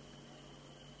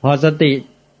พอสติ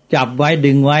จับไว้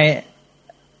ดึงไว้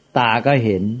ตาก็เ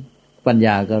ห็นปัญญ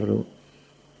าก็รู้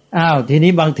ที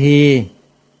นี้บางที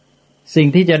สิ่ง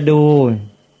ที่จะดู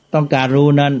ต้องการรู้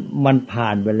นั้นมันผ่า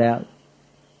นไปแล้ว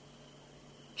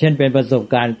เช่นเป็นประสบ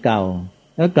การณ์เก่า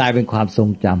แล้วกลายเป็นความทรง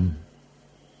จ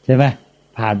ำใช่ไหม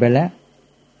ผ่านไปแล้ว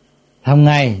ทำ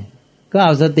ไงก็เอ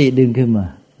าสติดึงขึ้นมา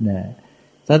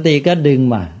สติก็ดึง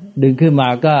ขึ้นมา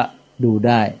ก็ดูไ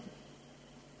ด้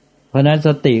เพราะนั้นส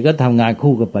ติก็ทำงาน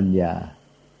คู่กับปัญญา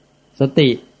สติ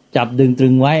จับดึงตรึ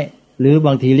งไว้หรือบ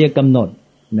างทีเรียกกำหนด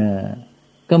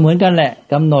ก็เหมือนกันแหละ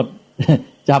กำหนด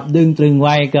จับดึงตรึงไ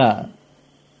ว้ก็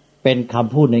เป็นค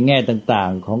ำพูดในแง่ต่า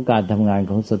งๆของการทำงาน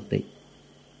ของสติ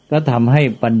ก็ทำให้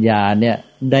ปัญญาเนี่ย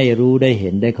ได้รู้ได้เห็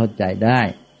นได้เข้าใจได้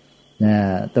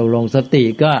ตกลงสติ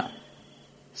ก็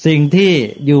สิ่งที่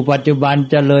อยู่ปัจจุบัน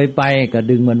จะเลยไปก็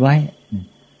ดึงมันไว้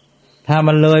ถ้า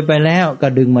มันเลยไปแล้วก็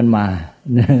ดึงมันมา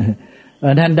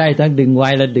ท่านได้ทั้งดึงไว้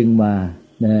และดึงมา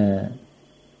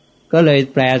ก็เลย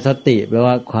แปลสติแปล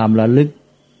ว่าความระลึก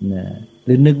ห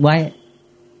รือนึกไว้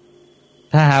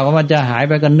ถ้าหากว่ามันจะหายไ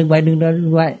ปก็นึกไว้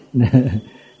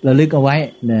ระลึกเอาไว้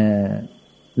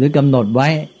หรือกำหนดไว้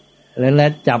แล้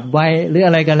วจับไว้หรืออ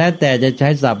ะไรก็แล้วแต่จะใช้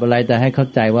ศัพท์อะไรแต่ให้เข้า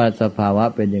ใจว่าสภาวะ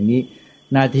เป็นอย่างนี้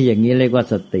หน้าที่อย่างนี้เรียกว่า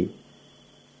สติ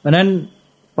เพราะนั้น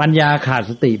ปัญญาขาด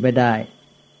สติไม่ได้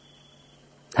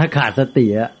ถ้าขาดสติ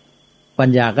อะปัญ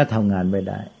ญาก็ทำงานไม่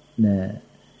ได้นะ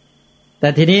แต่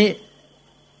ทีนี้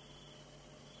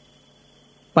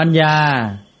ปัญญา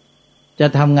จะ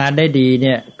ทำงานได้ดีเ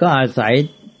นี่ยก็อาศัย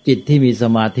จิตที่มีส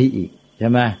มาธิอีกใช่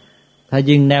ไหมถ้า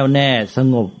ยิ่งแน่วแน่ส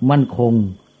งบมั่นคง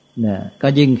เนี่ยก็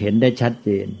ยิ่งเห็นได้ชัดเจ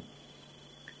น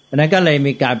อันนั้นก็เลย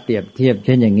มีการเปรียบเทียบเ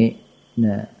ช่นอย่างนี้น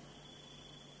ะ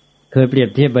เคยเปรียบ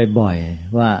เทียบบ่อย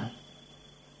ๆว่า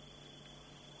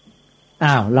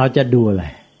เราจะดูอะไร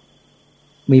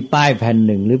มีป้ายแผ่นห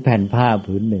นึ่งหรือแผ่นผ้า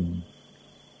ผืนหนึ่ง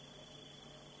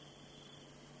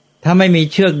ถ้าไม่มี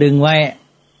เชือกดึงไว้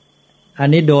อัน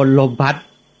นี้โดนลมพัด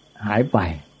หายไป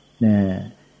นะ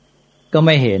ก็ไ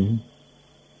ม่เห็น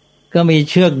ก็มี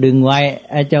เชือกดึงไว้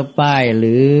ไอ้เจ้าป้ายห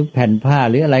รือแผ่นผ้า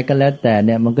หรืออะไรก็แล้วแต่เ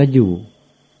นี่ยมันก็อ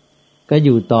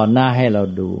ยู่ต่อหน้าให้เรา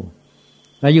ดู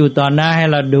พออยู่ต่อหน้าให้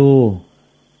เราดู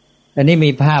อันนี้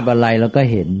มีภาพอะไรเราก็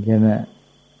เห็นใช่ไหม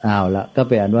ละก็เ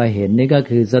ป็นอันว่าเห็นนี่ก็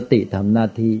คือสติทำหน้า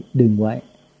ที่ดึงไว้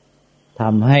ท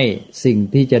ำให้สิ่ง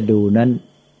ที่จะดูนั้น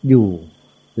อยู่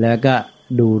แล้วก็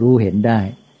ดูรู้เห็นได้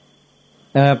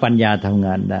ปัญญาทำง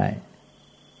านได้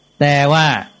แต่ว่า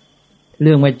เ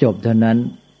รื่องไม่จบเท่านั้น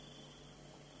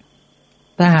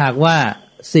ถ้าหากว่า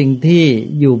สิ่งที่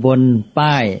อยู่บน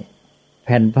ป้ายแ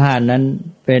ผ่นผ้านั้น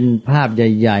เป็นภาพใ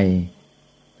หญ่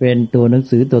ๆเป็นตัวหนัง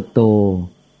สือโต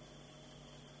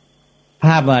ๆภ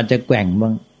าพอาจจะแกว่งบ้า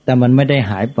งแต่มันไม่ได้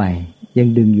หายไปยัง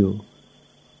ดึงอยู่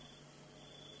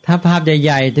ถ้าภาพใ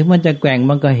หญ่ๆถึงมันจะแกว่ง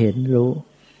มันก็เห็นรู้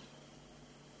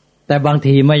แต่บาง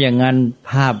ทีไม่อย่างนั้น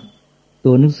ภาพ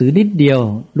ตัวหนังสือนิดเดียว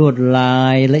ลวดลา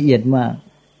ยละเอียดมาก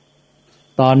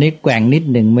ตอนนี้แกว่งนิด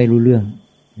หนึ่งไม่รู้เรื่อง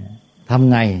ทำ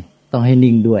ไงต้องให้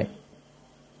นิ่งด้วย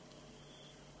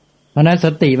เพราะนั้นส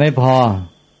ติไม่พอ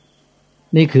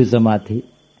นี่คือสมาธิ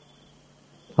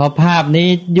พอภาพนี้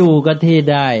อยู่กับที่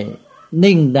ได้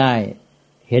นิ่งได้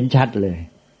เห็นชัดเลย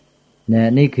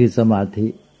นี่คือสมาธิ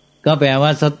ก็แปลว่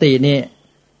าสตินี่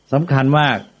สำคัญม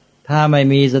ากถ้าไม่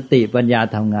มีสติปัญญา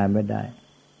ทำงานไม่ได้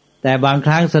แต่บางค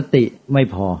รั้งสติไม่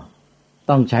พอ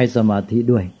ต้องใช้สมาธิ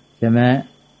ด้วยใช่ไหม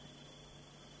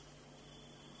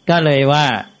ก็เลยว่า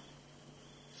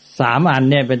3 อัน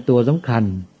เนี่ยเป็นตัวสำคัญ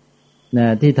นะ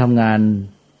ที่ทำงาน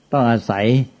ต้องอาศัย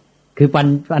คือ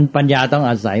ปัญญาต้อง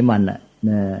อาศัยมันนะ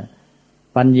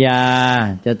ปัญญา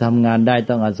จะทำงานได้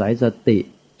ต้องอาศัยสติ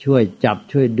ช่วยจับ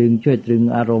ช่วยดึงช่วยตรึง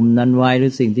อารมณ์นั้นไว้หรื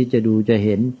อสิ่งที่จะดูจะเ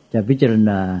ห็นจะพิจาร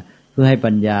ณาเพื่อให้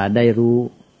ปัญญาได้รู้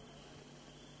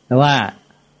แต่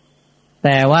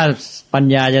ว่าปัญ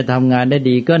ญาจะทำงานได้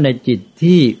ดีก็ในจิต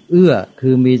ที่เอื้อคื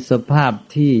อมีสภาพ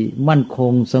ที่มั่นค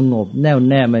งสงบแน่ว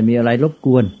แน่ไม่มีอะไรรบก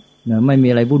วนนะไม่มี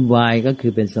อะไรวุ่นวายก็คื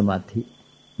อเป็นสมาธิ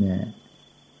นะ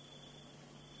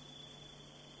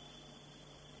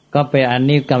ก็เป็นอัน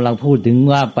นี้กำลังพูดถึง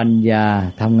ว่าปัญญา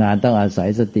ทำงานต้องอาศัย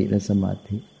สติและสมา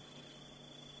ธิ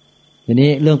ทีนี้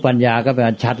เรื่องปัญญาก็เป็น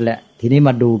อันชัดแล้วทีนี้ม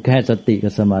าดูแค่สติกั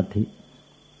บสมาธิ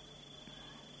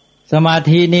สมา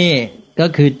ธินี่ก็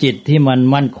คือจิตที่มัน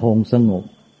มั่นคงสงบ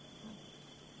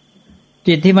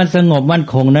จิตที่มันสงบมั่น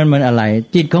คงนั้นมันอะไร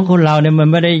จิตของคนเราเนี่ยมัน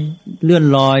ไม่ได้เลื่อน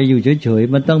ลอยอยู่เฉย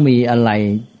ๆมันต้องมีอะไร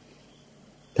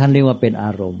ท่านเรียกว่าเป็นอ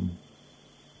ารมณ์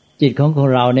จิตของคน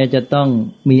เราเนี่ยจะต้อง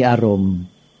มีอารมณ์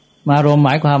อารมณ์หม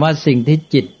ายความว่าสิ่งที่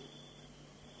จิต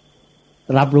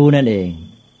รับรู้นั่นเอง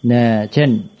นะเช่น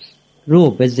รู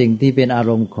ปเป็นสิ่งที่เป็นอา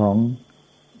รมณ์ของ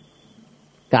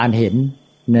การเห็น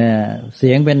นะเสี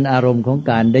ยงเป็นอารมณ์ของ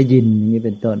การได้ยินอย่างนี้เ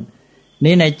ป็นต้น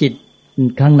นี้ในจิต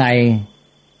ข้างใน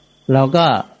เราก็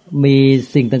มี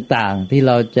สิ่งต่างๆที่เ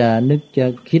ราจะนึกจะ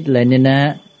คิดอะไรเนี่ยนะ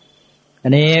อั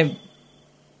นนี้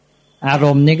อาร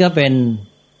มณ์นี้ก็เป็น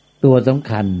ตัวสำ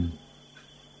คัญ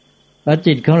แล้ว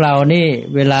จิตของเรานี่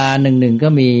เวลาหนึ่งๆก็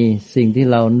มีสิ่งที่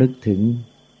เรานึกถึง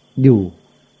อยู่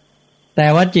แต่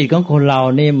ว่าจิตของคนเรา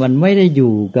นี่มันไม่ได้อ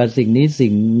ยู่กับสิ่ง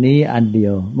นี้อันเดี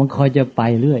ยวมันคอยจะไป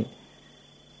เรื่อย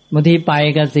บางทีไป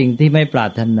กับสิ่งที่ไม่ปรา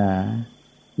รถนา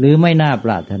หรือไม่น่าป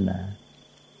รารถนา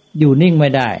อยู่นิ่งไม่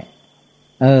ได้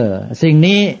สิ่ง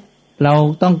นี้เรา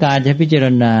ต้องการจะพิจาร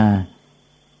ณา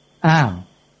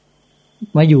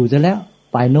มาอยู่ซะแล้ว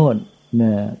ไปโน่นเ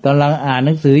นี่ยกำลังอ่านห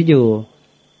นังสืออยู่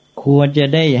ควรจะ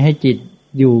ได้ให้จิต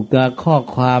อยู่กับข้อ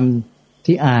ความ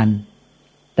ที่อ่าน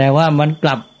แต่ว่ามันก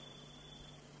ลับ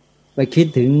ไปคิด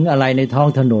ถึงอะไรในท้อง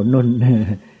ถนนนั่น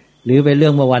หรือไปเรื่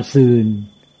องเมื่อวันซืน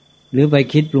หรือไป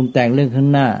คิดปรุงแต่งเรื่องข้าง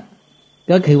หน้า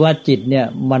ก็คือว่าจิตเนี่ย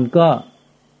มันก็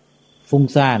ฟุ้ง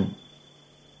ซ่าน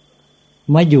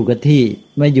ไม่อยู่กับที่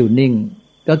ไม่อยู่นิ่ง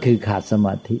ก็คือขาดสม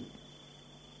าธิ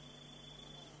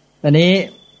อันนี้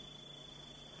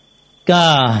ก็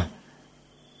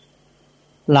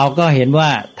เราก็เห็นว่า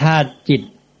ถ้าจิต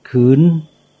ขืน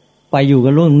ไปอยู่กั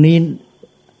บเรื่องนี้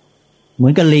เหมื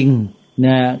อนกับลิงน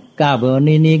ะก้าวไป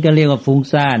นี้ก็เรียกว่าฟุ้ง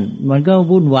ซ่านมันก็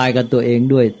วุ่นวายกับตัวเอง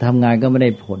ด้วยทำงานก็ไม่ได้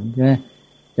ผลใช่ไหม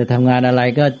จะทำงานอะไร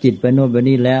ก็จิตไปโน่นไป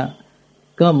นี่แล้ว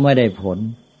ก็ไม่ได้ผล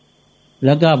แ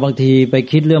ล้วก็บางทีไป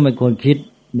คิดเรื่องไม่ควรคิด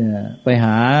เนี่ยไปห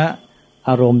า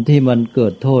อารมณ์ที่มันเกิ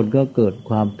ดโทษก็เกิด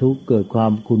ความทุกข์เกิดควา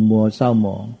มขุ่นมัวเศร้าหม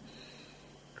อง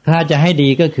ถ้าจะให้ดี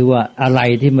ก็คือว่าอะไร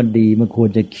ที่มันดีมันควร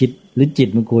จะคิดหรือจิต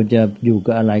มันควรจะอยู่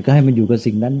กับอะไรก็ให้มันอยู่กับ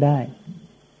สิ่งนั้นได้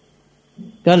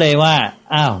ก็เลยว่า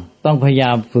อ้าวต้องพยาย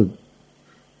ามฝึก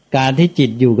การที่จิต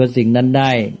อยู่กับสิ่งนั้นไ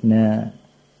ด้นะ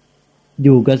อ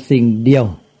ยู่กับสิ่งเดียว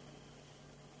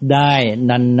ได้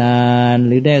นานๆห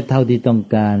รือได้เท่าที่ต้อง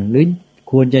การหรือ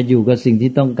ควรจะอยู่กับสิ่ง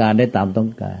ที่ต้องการได้ตามต้อ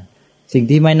งการสิ่ง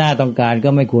ที่ไม่น่าต้องการก็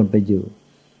ไม่ควรไปอยู่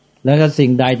แล้วก็สิ่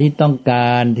งใดที่ต้องก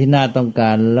ารที่น่าต้องก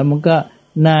ารแล้วมันก็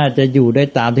น่าจะอยู่ได้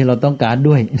ตามที่เราต้องการ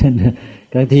ด้วย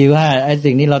บางทีว่าไอ้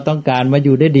สิ่งที่เราต้องการมาอ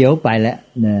ยู่ได้เดี๋ยวไปแล้ว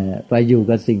นะไปอยู่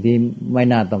กับสิ่งที่ไม่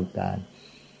น่าต้องการ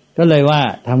ก็เลยว่า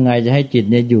ทำไงจะให้จิต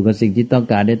เนี่ยอยู่กับสิ่งที่ต้อง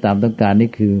การได้ตามต้องการนี่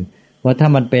คือว่าถ้า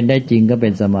มันเป็นได้จริงก็เป็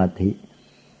นสมาธิ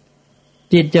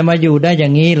จิตจะมาอยู่ได้อย่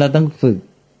างนี้เราต้องฝึก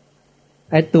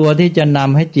ไอ้ตัวที่จะน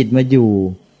ำให้จิตมาอยู่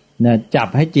นะจับ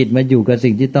ให้จิตมาอยู่กับ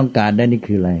สิ่งที่ต้องการได้นี่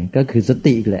คืออะไรก็คือส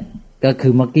ติแหละก็คื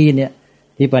อเมื่อกี้เนี่ย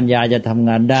ที่ปัญญาจะทำ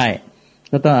งานได้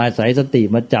ก็ต้องอาศัยสติ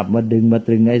มาจับมาดึงมาต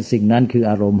รึงไอ้สิ่งนั้นคือ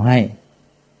อารมณ์ให้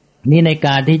นี่ในก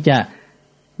ารที่จะ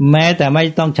แม้แต่ไม่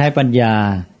ต้องใช้ปัญญา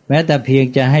แม้แต่เพียง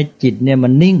จะให้จิตเนี่ยมั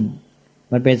นนิ่ง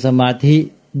มันเป็นสมาธิ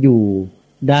อยู่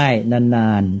ได้นา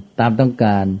นๆตามต้องก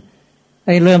ารไ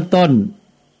อ้เริ่มต้น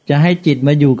จะให้จิตม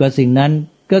าอยู่กับสิ่งนั้น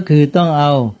ก็คือต้องเอ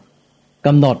าก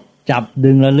ำหนดจับ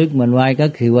ดึงระลึกมันไว้ก็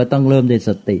คือว่าต้องเริ่มด้วยส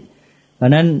ติเพรา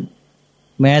ะนั้น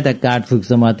แม้แต่การฝึก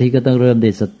สมาธิก็ต้องเริ่มด้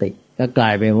วยสติก็กลา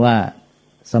ยเป็นว่า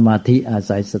สมาธิอา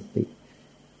ศัยสติ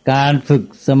การฝึก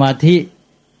สมาธิ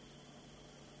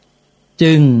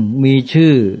จึงมี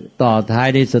ชื่อต่อท้าย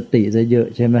ด้วยสติซะเยอะ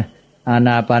ใช่ไหมอาน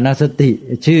าปานสติ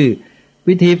ชื่อ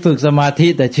วิธีฝึกสมาธิ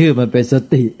แต่ชื่อมันเป็นส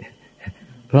ติ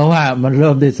เพราะว่ามันเ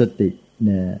ริ่มด้วยสติเ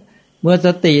นี่ยเมื่อส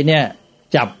ติเนี่ย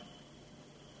จับ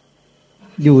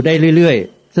อยู่ได้เรื่อย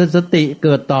ๆสติเ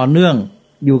กิดต่อเนื่อง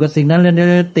อยู่กับสิ่งนั้นเรื่อ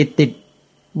ยๆติด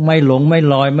ไม่หลงไม่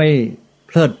ลอยไม่เ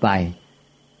พลิดไป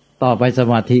ต่อไปส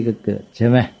มาธิก็เกิดใช่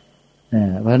ไหม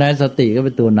เพราะนั้นสติก็เ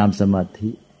ป็นตัวนำสมาธิ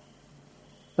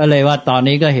ก็เลยว่าตอน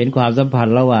นี้ก็เห็นความสัมพัน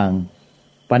ธ์ระหว่าง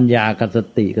ปัญญากับส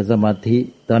ติกับสมาธิ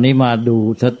ตอนนี้มาดู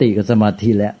สติกับสมาธิ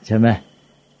แล้วใช่ไหม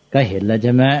ก็เห็นแล้วใ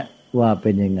ช่ไหมว่าเ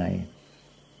ป็นยังไง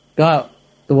ก็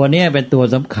ตัวนี้เป็นตัว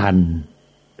สำคัญ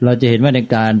เราจะเห็นว่าใน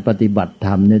การปฏิบัติธร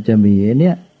รมเนี่ยจะมีเ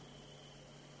นี่ย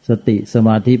สติสม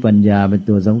าธิปัญญาเป็น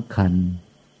ตัวสำคัญ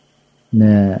เ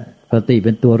นี่ยสติเ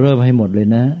ป็นตัวเริ่มให้หมดเลย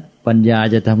นะปัญญา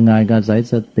จะทำงานการอาศัย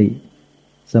สติ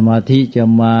สมาธิจะ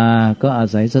มาก็อา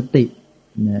ศัยสติ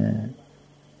นะ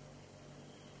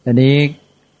อันนี้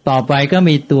ต่อไปก็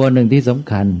มีตัวหนึ่งที่ส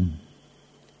ำคัญ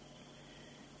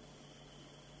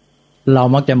เรา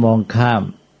มักจะมองข้าม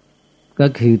ก็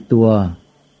คือตัว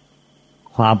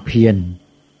ความเพียร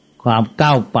ความก้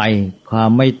าวไปความ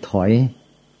ไม่ถอย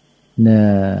เนี่ย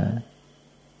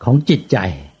ของจิตใจ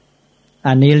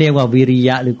อันนี้เรียกว่าวิริย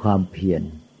ะหรือความเพียร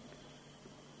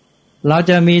เรา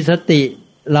จะมีสติ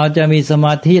เราจะมีสม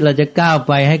าธิเราจะก้าวไ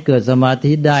ปให้เกิดสมา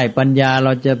ธิได้ปัญญาเร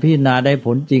าจะพิจารณาได้ผ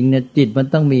ลจริงเนี่ยจิตมัน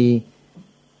ต้องมี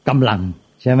กำลัง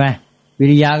ใช่ไหมวิ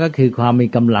ริยะก็คือความมี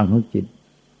กำลังของจิต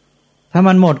ถ้า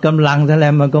มันหมดกำลังซะแล้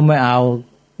วมันก็ไม่เอา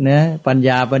นะปัญญ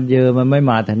าปัญเยอมันไม่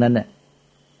มาทางนั้นแหละ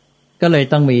ก็เลย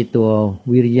ต้องมีตัว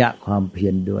วิริยะความเพี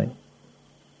ยรด้วย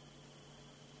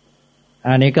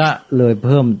อันนี้ก็เลยเ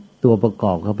พิ่มตัวประก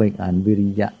อบเข้าไปอ่านวิริ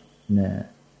ยะนะ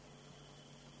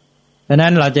เพราะนั้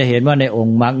นเราจะเห็นว่าในอง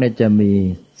ค์มรรคเนี่ยจะมี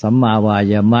สัมมาวา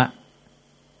ยามะ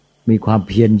มีความเ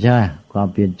พียรใช่ความ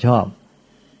เพียรชอบ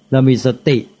แล้วมีส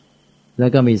ติแล้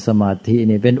วก็มีสมาธิ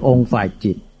นี่เป็นองค์ฝ่าย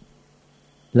จิต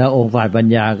แล้วองค์ฝ่ายปัญ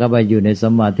ญาก็ไปอยู่ในสั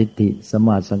มมาทิฏฐิสัมม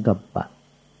าสังกัปปะ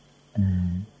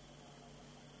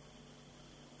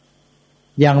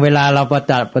อย่างเวลาเรา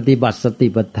ปฏิบัติสติ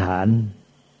ปัฏฐาน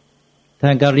ท่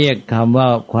านก็เรียกคำว่า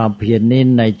ความเพียรนี้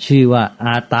ในชื่อว่าอ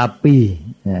าตาปี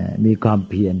มีความ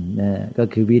เพียรก็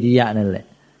คือวิริยะนั่นแหละ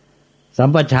สัม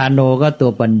ปชานโนก็ตั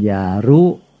วปัญญารู้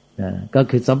ก็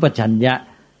คือสัมปชัญญะ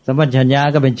สัมปชัญญะ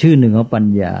ก็เป็นชื่อหนึ่งของปัญ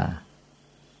ญา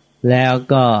แล้ว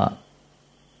ก็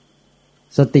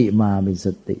สติมามีส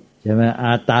ติใช่ไหมอ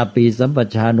าตาปีสัมป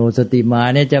ชานโนสติมา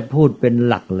เนี่ยจะพูดเป็น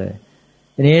หลักเลย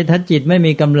ทีนี้ถ้าจิตไม่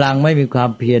มีกำลังไม่มีควา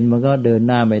มเพียรมันก็เดิน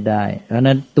หน้าไม่ได้เพราะ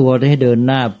นั้นตัวที่ให้เดิน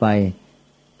หน้าไป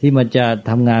ที่มันจะ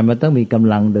ทำงานมันต้องมีก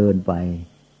ำลังเดินไป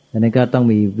อันนั้นก็ต้อง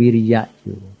มีวิริยะอ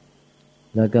ยู่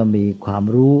แล้วก็มีความ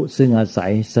รู้ซึ่งอาศั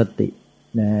ยสติ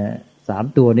นะสาม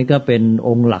ตัวนี้ก็เป็นอ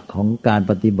งค์หลักของการ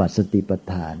ปฏิบัติสติปัฏ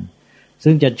ฐาน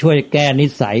ซึ่งจะช่วยแก้นิ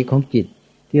สัยของจิต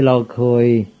ที่เราเคย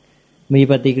มี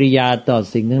ปฏิกิริยาต่อ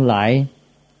สิ่งทั้งหลาย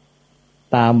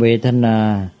ตามเวทนา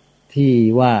ที่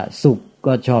ว่าสุข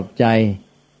ก็ชอบใจ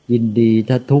ยินดี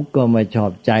ถ้าทุกข์ก็ไม่ชอ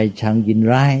บใจชังยิน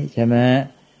ร้ายใช่ไหม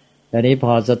แต่นี้พ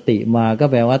อสติมาก็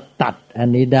แปลว่าตัดอัน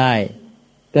นี้ได้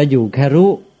ก็อยู่แค่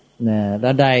รู้นะแ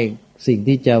ล้วได้สิ่ง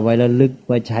ที่จะไว้ระลึกไ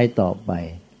ว้ใช้ต่อไป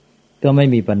ก็ไม่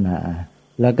มีปัญหา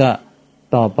แล้วก็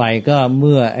ต่อไปก็เ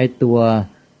มื่อไอ้ตัว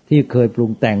ที่เคยปรุ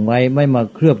งแต่งไว้ไม่มา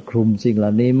เคลือบคลุมสิ่งเหล่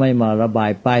านี้ไม่มาระบา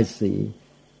ยป้ายสี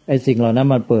ไอ้สิ่งเหล่านั้น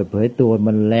มันเปิดเผยตัว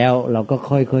มันแล้วเราก็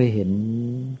ค่อยๆเห็น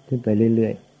ขึ้นไปเรื่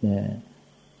อยๆนะ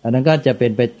อันนั้นก็จะเป็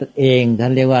นไปเองท่า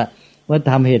นเรียกว่า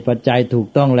ทำเหตุปัจจัยถูก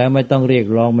ต้องแล้วไม่ต้องเรียก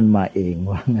ร้องมันมาเอง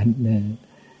ว่างั้นนะ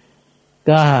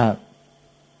ก็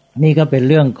นี่ก็เป็น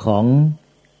เรื่องของ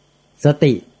ส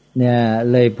ติเนี่ย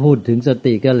เลยพูดถึงส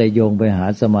ติก็เลยโยงไปหา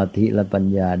สมาธิและปัญ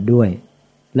ญาด้วย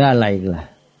และอะไรอีกล่ะ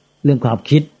เรื่องความ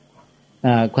คิด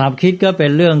ความคิดก็เป็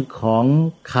นเรื่องของ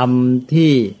คำ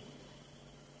ที่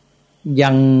ยั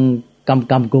งก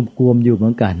ำกลวมๆอยู่เหมื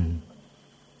อนกัน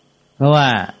เพราะว่า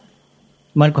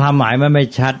มันความหมายมันไม่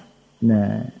ชัดนะ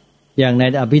อย่างใน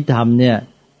อภิธรรมเนี่ย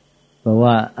บอก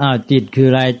ว่าจิตคือ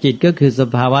อะไรจิตก็คือส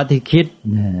ภาวะที่คิด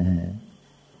นะ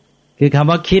คือคำ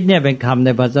ว่าคิดเนี่ยเป็นคำใน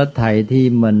ภาษาไทยที่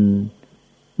มัน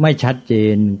ไม่ชัดเจ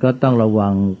นก็ต้องระวั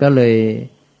งก็เลย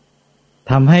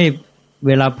ทำให้เ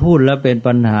วลาพูดแล้วเป็น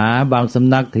ปัญหาบางส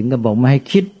ำนักถึงกับบอกไม่ให้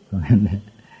คิด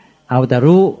เอาแต่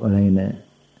รู้อะไรเนี่ย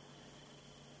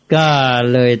ก็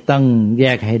เลยต้องแย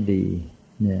กให้ดี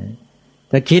เนี่ย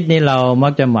ถ้าคิดนี้เรามั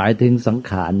กจะหมายถึงสัง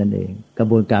ขารนั่นเองกระ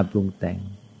บวนการปรุงแต่ง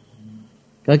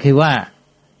ก็คือว่า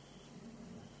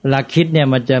หลักคิดเนี่ย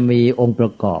มันจะมีองค์ปร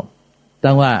ะกอบต้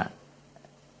องว่า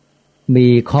มี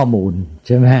ข้อมูลใ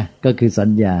ช่ไหมก็คือสัญ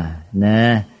ญานะ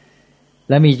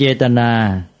และมีเจตนา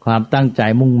ความตั้งใจ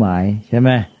มุ่งหมายใช่ไหม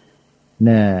เ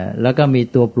นี่ยแล้วก็มี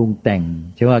ตัวปรุงแต่ง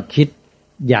ใช่ว่าคิด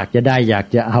อยากจะได้อยาก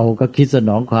จะเอาก็คิดสน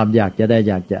องความอยากจะได้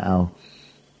อยากจะเอา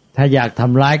ถ้าอยากท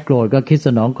ำร้ายโกรธก็คิดส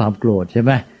นองความโกรธใช่ไห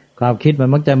มความคิดมัน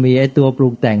มักจะมีไอ้ตัวปรุ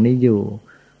งแต่งนี้อยู่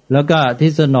แล้วก็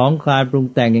ที่สนองการปรุง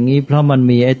แต่งอย่างนี้เพราะมัน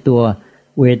มีไอ้ตัว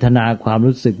เวทนาความ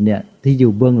รู้สึกเนี่ยที่อ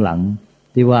ยู่เบื้องหลัง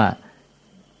ที่ว่า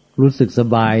รู้สึกส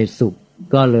บายสุข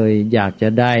ก็เลยอยากจะ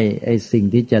ได้ไอ้สิ่ง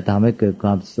ที่จะทำให้เกิดคว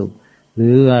ามสุขหรื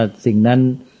อว่าสิ่งนั้น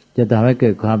จะทำให้เกิ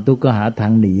ดความทุกข์ก็หาทา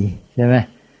งหนีใช่ไหม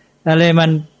อะไรมั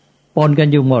นปนกัน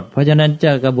อยู่หมดเพราะฉะนั้นเจ้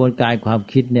ากระบวนการความ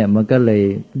คิดเนี่ยมันก็เลย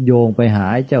โยงไปหา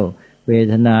เจ้าเว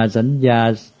ทนาสัญญา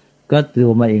ก็ตั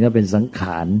วมันเองก็เป็นสังข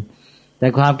ารแต่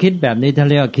ความคิดแบบนี้ท่าน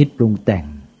เรียกว่าคิดปรุงแต่ง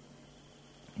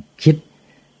คิด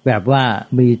แบบว่า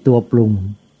มีตัวปรุง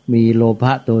มีโลภ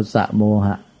ะโทสะโมห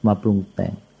ะมาปรุงแต่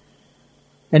ง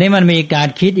อันนี้มันมีการ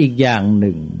คิดอีกอย่างห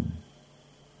นึ่ง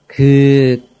คือ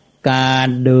การ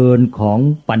เดินของ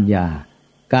ปัญญา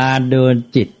การเดิน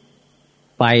จิต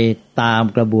ไปตาม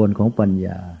กระบวนของปัญญ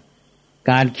า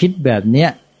การคิดแบบเนี้ย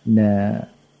นะ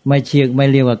ไม่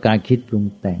เรียกว่าการคิดปรุง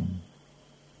แต่ง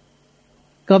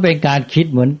ก็เป็นการคิด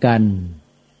เหมือนกัน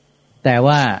แต่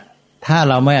ว่าถ้า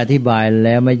เราไม่อธิบายแ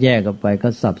ล้วไม่แยกออกไปก็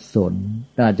สับสน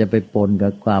อาจจะไปปนกั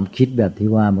บความคิดแบบที่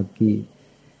ว่าเมื่อกี้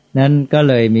นั้นก็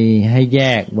เลยมีให้แย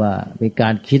กว่าเป็นกา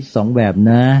รคิดสองแบบ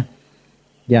นะ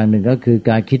อย่างหนึ่งก็คือ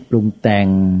การคิดปรุงแต่ง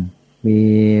มี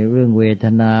เรื่องเวท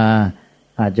นา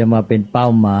อาจจะมาเป็นเป้า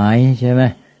หมายใช่ไหม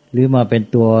หรือมาเป็น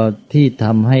ตัวที่ท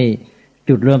ำให้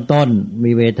จุดเริ่มต้น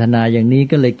มีเวทนาอย่างนี้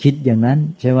ก็เลยคิดอย่างนั้น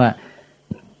ใช่ว่า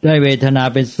ได้เวทนา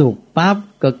เป็นสุขปั๊บ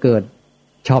ก็เกิด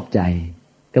ชอบใจ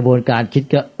กระบวนการคิด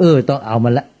ก็ต้องเอามั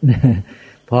นละ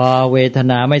พอเวท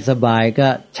นาไม่สบายก็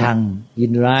ชังยิ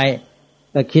นร้าย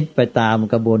ก็คิดไปตาม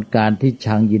กระบวนการที่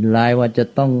ชังยินร้ายว่าจะ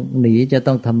ต้องหนีจะ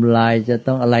ต้องทำลายจะ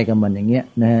ต้องอะไรกับมันอย่างเงี้ย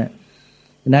นะฮะ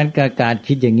นั้นการ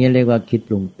คิดอย่างนี้เรียกว่าคิด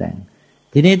ปรุงแต่ง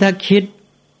ทีนี้ถ้าคิด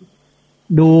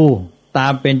ดูตา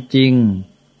มเป็นจริง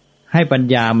ให้ปัญ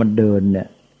ญามันเดินเนี่ย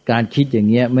การคิดอย่าง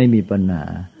เงี้ยไม่มีปัญหา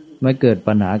ไม่เกิด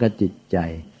ปัญหากับจิตใจ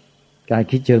การ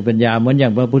คิดเชิงปัญญาเหมือนอย่า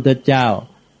งพระพุทธเจ้า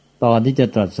ตอนที่จะ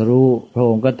ตรัสรู้พระอ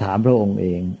งค์ก็ถามพระองค์เอ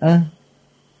ง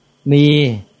มี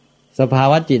สภา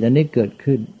วะจิตอันนี้เกิด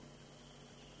ขึ้น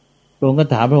พระองค์ก็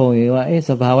ถามพระองค์เองว่า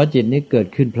สภาวะจิตนี้เกิด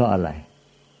ขึ้นเพราะอะไร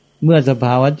เมื่อสภ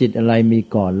าวะจิตอะไรมี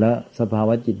ก่อนแล้วสภาว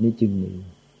ะจิตนี้จึงมี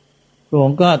พระอ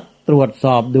งค์ก็ตรวจส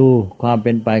อบดูความเ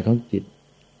ป็นไปของจิต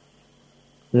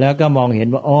แล้วก็มองเห็น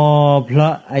ว่าเพรา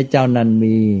ะไอ้เจ้านั้น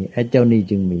มีไอ้เจ้านี่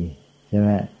จึงมีใช่ไหม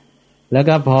แล้ว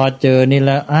ก็พอเจอนี่แ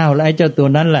ล้วแล้วไอ้เจ้าตัว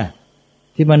นั้นแหละ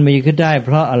ที่มันมีขึ้นได้เพ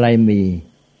ราะอะไรมี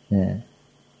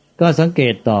ก็สังเก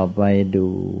ตต่อไปดู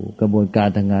กระบวนการ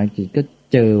ทางงานจิตก็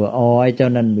เจอว่าไอ้เจ้า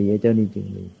นั้นมีไอ้เจ้านี่จึง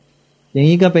มีอย่าง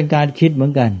นี้ก็เป็นการคิดเหมื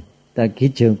อนกันแต่คิ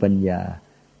ดเชิงปัญญา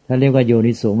ถ้าเรียกว่าโย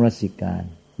นิโสมนสิการ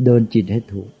เดินจิตให้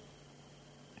ถูก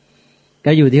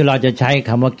ก็อยู่ที่เราจะใช้ค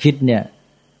ำว่าคิดเนี่ย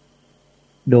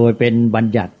โดยเป็นบัญ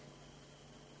ญัติ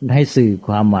ให้สื่อค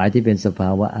วามหมายที่เป็นสภ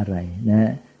าวะอะไรน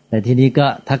ะแต่ทีนี้ก็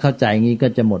ถ้าเข้าใจงี้ก็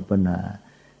จะหมดปัญหา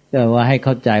ก็ว่าให้เ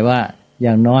ข้าใจว่าอ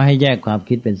ย่างน้อยให้แยกความ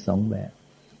คิดเป็นสองแบบ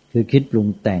คือคิดปรุง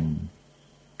แต่ง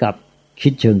กับคิ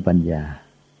ดเชิงปัญญา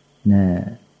นะ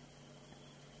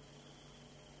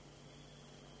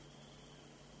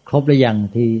ครบหรือยัง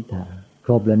ที่ถามค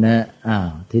รบแล้วนะ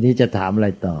ทีนี้จะถามอะไร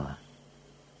ต่อ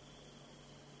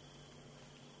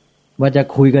ว่าจะ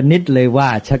คุยกันนิดเลยว่า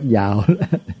ชักยาว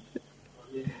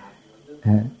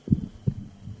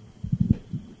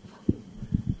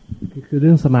คือเ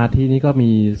รื่องสมาธินี้ก็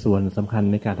มีส่วนสำคัญ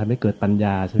ในการทำให้เกิดปัญญ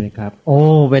าใช่ไหมครับโอ้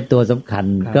เป็นตัวสำคัญ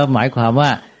ก็หมายความว่า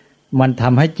มันท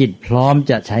ำให้จิตพร้อม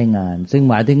จะใช้งานซึ่ง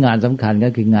หมายถึงงานสำคัญก็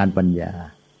คืองานปัญญา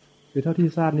คือเท่าที่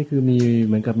ทราบนี่คือมีเ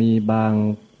หมือนกับมีบ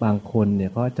างคนเนี่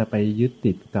ยก็จะไปยึด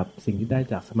ติดกับสิ่งที่ได้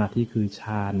จากสมาธิคือฌ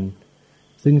าน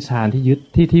ซึ่งฌานที่ยึด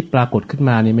ที่ปรากฏขึ้น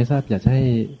มานี่ไม่ทราบอยากให้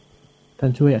ท่า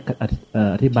นช่วย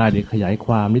อธิบายหรือขยายค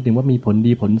วามนิดนึงว่ามีผล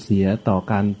ดีผลเสียต่อ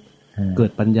การเกิ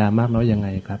ดปัญญามากน้อยยังไง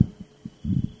ครับ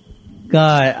ก็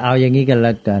เอาอย่างนี้กันล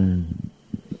ะกัน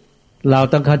เรา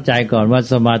ต้องเข้าใจก่อนว่า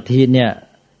สมาธิเนี่ย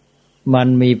มัน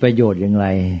มีประโยชน์อย่างไร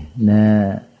นะ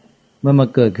เมื่อมา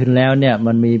เกิดขึ้นแล้วเนี่ย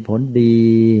มันมีผลดี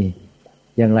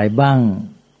อย่างไรบ้าง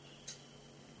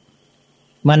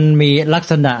มันมีลัก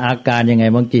ษณะอาการยังไง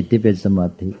บางจิตที่เป็นสมา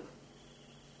ธิ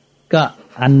ก็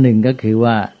อันหนึ่งก็คือ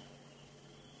ว่า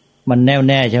มันแน่ว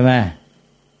แน่ใช่ไหม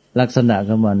ลักษณะข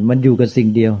องมันอยู่กับสิ่ง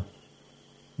เดียว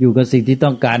อยู่กับสิ่งที่ต้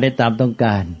องการได้ตามต้องก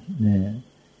ารนะ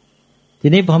ที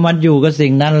นี้พอมันอยู่กับสิ่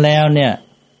งนั้นแล้วเนี่ย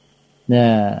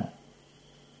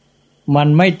มัน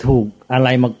ไม่ถูกอะไร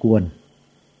มากวน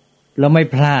แล้วไม่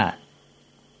พลาด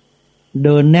เ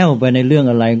ดินแน่วไปในเรื่อง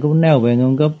อะไรก็แน่วไป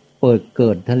มันก็เกิ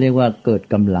ดท่านเรียกว่าเกิด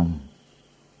กำลัง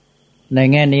ใน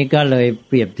แง่นี้ก็เลยเ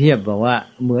ปรียบเทียบบอกว่า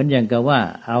เหมือนอย่างกับว่า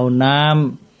เอาน้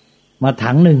ำมา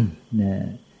ถังหนึ่งนะ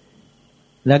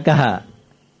แล้วก็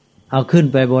เอาขึ้น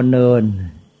ไปบนเนิน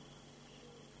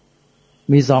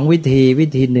มีสองวิธี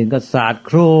หนึ่งก็สาดโ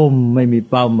ครมไม่มี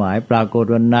เป้าหมายปรากฏ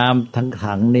ว่าน้ำทั้ง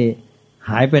ถังนี่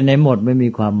หายไปไหนหมดไม่มี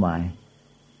ความหมาย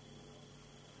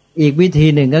อีกวิธี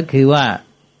หนึ่งก็คือว่า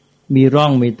มีร่อ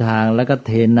งมีทางแล้วก็เ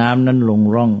ทน้ำนั้นลง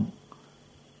ร่อง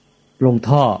ลง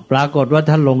ท่อปรากฏว่า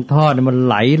ถ้าลงท่อเนี่ยมันไ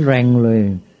หลแรงเลย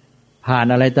ผ่าน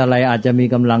อะไรต่ออะไรอาจจะมี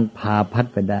กำลังพาพัด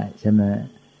ไปได้ใช่ไหม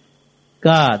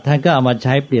ก็ท่านก็เอามาใ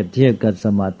ช้เปรียบเทียบกับส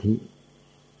มาธิ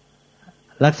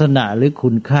ลักษณะหรือคุ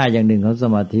ณค่าอย่างหนึ่งของส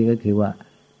มาธิก็คือว่า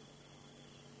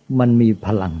มันมีพ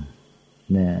ลัง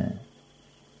นะ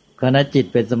ขณะจิต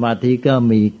เป็นสมาธิก็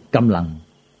มีกำลัง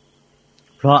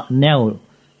เพราะแน่ว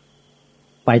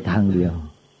ไปทางเดียว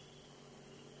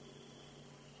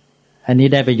อันนี้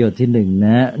ได้ประโยชน์ที่หนึ่งน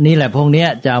ะนี่แหละพวกนี้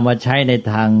จะเอามาใช้ใน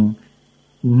ทาง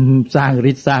สร้าง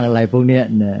ฤทธิ์สร้างอะไรพวกนี้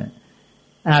นะ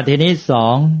ทีนี้สอ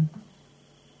ง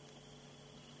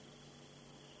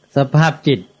สภาพ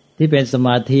จิตที่เป็นสม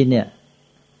าธิเนี่ย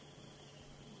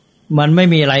มันไม่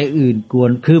มีอะไรอื่นกว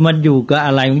นคือมันอยู่กับอ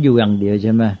ะไรมันอยู่อย่างเดียวใ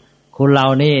ช่ไหมคนเรา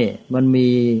นี่มันมี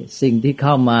สิ่งที่เ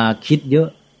ข้ามาคิดเยอะ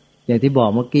อย่างที่บอ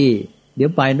กเมื่อกี้เดี๋ย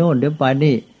วไปโน่นเดี๋ยวไป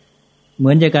นี่เหมื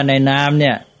อนอย่างกันในน้ำเ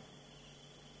นี่ย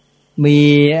มี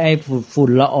ไอ้ฝุ่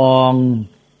นละออง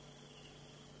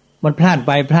มันพล่านไ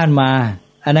ปพล่านมา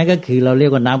อันนั้นก็คือเราเรีย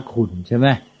กว่าน้ำขุ่นใช่ไหม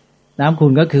น้ำขุ่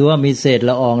นก็คือว่ามีเศษ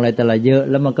ละอองอะไรแต่ละเยอะ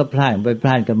แล้วมันก็พล่านไปพ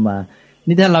ล่านกันมา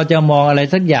นี่ถ้าเราจะมองอะไร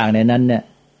สักอย่างในนั้นเนี่ย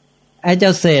ไอ้เจ้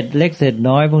าเศษเล็กเศษ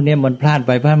น้อยพวกนี้มันพล่านไ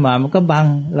ปพล่านมามันก็บัง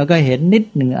แล้วก็เห็นนิด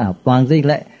หนึ่งบังซะอีก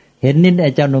แล้วเห็นนิดไ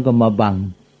อ้เจ้านู้นก็มาบัง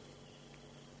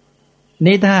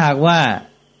นี่ถ้าหากว่า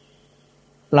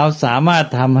เราสามารถ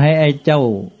ทำให้ไอ้เจ้า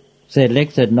เศษเล็ก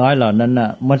เศษน้อยเหล่านั้นน่ะ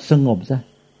มันสงบซะ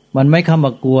มันไม่เข้าม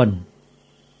ากวน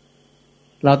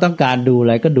เราต้องการดูอะ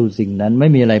ไรก็ดูสิ่งนั้นไม่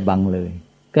มีอะไรบังเลย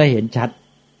ก็เห็นชัด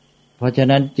เพราะฉะ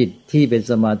นั้นจิตที่เป็น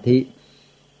สมาธิ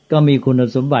ก็มีคุณ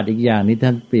สมบัติอีกอย่างนี้ท่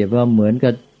านเปรียบว่าเหมือนกั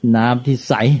บน้ำที่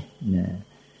ใส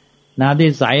น้ำที่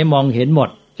ใสมองเห็นหมด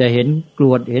จะเห็นกร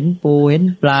วดเห็นปูเห็น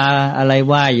ปลาอะไร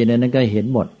ว่ายอยู่ในนั้นก็เห็น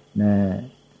หมดนะ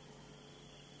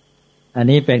อัน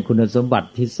นี้เป็นคุณสมบัติ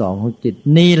ที่สองของจิต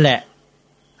นี่แหละ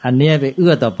อันนี้ไปเอื้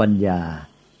อต่อปัญญา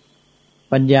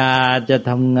ปัญญาจะ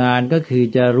ทำงานก็คือ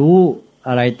จะรู้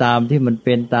อะไรตามที่มันเ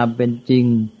ป็นตามเป็นจริง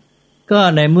ก็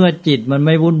ในเมื่อจิตมันไ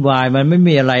ม่วุ่นวายมันไม่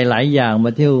มีอะไรหลายอย่างม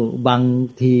าเที่ยวบัง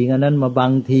ทีอันนั้นมาบั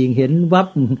งทีเห็นวับ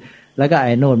แล้วก็ไ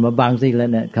อ้โน่นมาบังสิแล้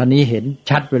วเนี่ยคราวนี้เห็น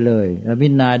ชัดไปเลยแล้วพิ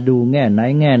จารณาดูแง่ไ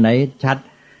หนชัด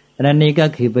อันนั้นนี่ก็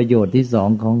คือประโยชน์ที่สอง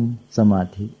ของสมา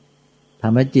ธิท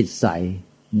ำให้จิตใส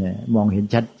เนี่ยมองเห็น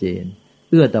ชัดเจน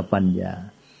เอื้อต่อปัญญา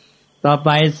ต่อไป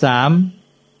สาม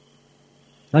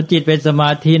พอจิตเป็นสมา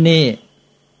ธินี่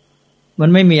มัน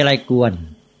ไม่มีอะไรกวน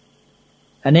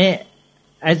อันนี้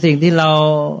ไอ้สิ่งที่เรา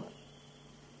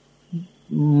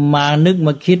มานึกม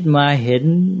าคิดมาเห็น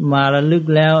มาระลึก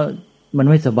แล้วมัน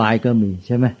ไม่สบายก็มีใ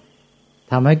ช่ไหม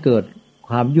ทำให้เกิดค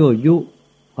วามยั่วยุ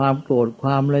ความโกรธคว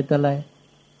ามอะไรต่ออะไร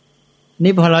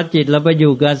นี่พอเราจิตเราไปอ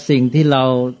ยู่กับสิ่งที่เรา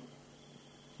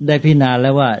ได้พิจารณาแล้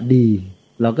วว่าดี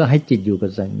เราก็ให้จิตอยู่กั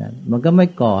บสิ่งนั้นมันก็ไม่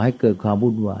ก่อให้เกิดความ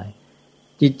วุ่นวาย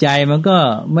จิตใจมันก็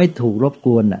ไม่ถูกรบก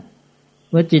วนอ่ะ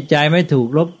เมื่อจิตใจไม่ถูก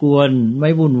รบกวนไม่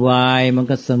วุ่นวายมัน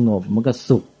ก็สงบมันก็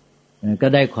สุขก็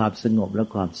ได้ความสงบและ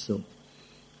ความสุข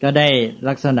ก็ได้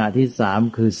ลักษณะที่สาม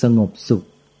คือสงบสุข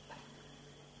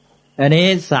อันนี้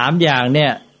สามอย่างเนี่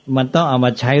ยมันต้องเอาม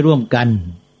าใช้ร่วมกัน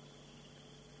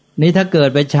นี่ถ้าเกิด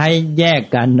ไปใช้แยก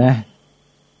กันนะ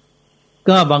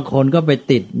ก็บางคนก็ไป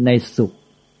ติดในสุข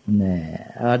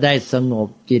ได้สงบ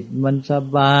จิตมันส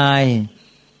บาย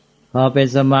พอเป็น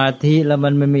สมาธิแล้วมั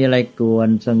นไม่มีอะไรกวน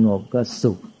สงบก็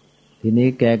สุขทีนี้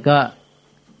แกก็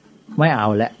ไม่เอา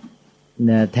ละเ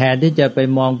นี่ยแทนที่จะไป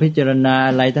มองพิจารณา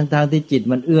อะไรทั้งๆที่จิต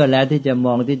มันเอื้อแล้วที่จะม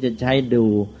องที่จะใช้ดู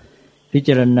พิจ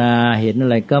ารณาเห็นอะ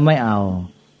ไรก็ไม่เอา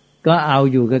ก็เอา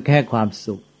อยู่ก็แค่ความ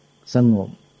สุขสงบ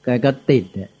แกก็ติด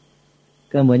เนี่ย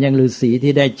ก็เหมือนอย่างฤาษี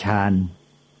ที่ได้ฌาน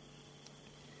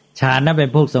นั้นเป็น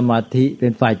พวกสมาธิเป็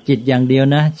นฝ่ายจิตอย่างเดียว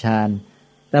นะฌาน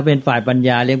ถ้าเป็นฝ่ายปัญญ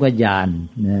าเรียกว่าญาณ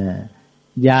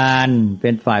ญาณเป็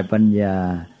นฝ่ายปัญญา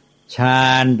ฌา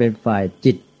นเป็นฝ่าย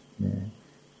จิต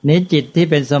นี้จิตที่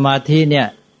เป็นสมาธิเนี่ย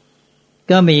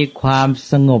ก็มีความ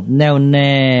สงบแน่วแ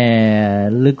น่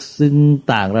ลึกซึ้ง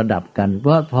ต่างระดับกันเพ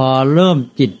ราะพอเริ่ม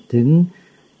จิตถึง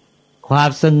ความ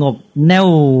สงบแน่ว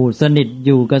สนิทอ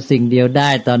ยู่กับสิ่งเดียวได้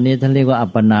ตอนนี้ท่านเรียกว่าอั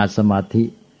ปปนาสมาธิ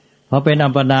พอเป็นอั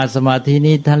ปปนาสมาธิ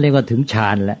นี้ท่านเรียกว่าถึงฌา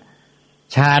นแล้ว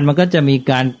ฌานมันก็จะมี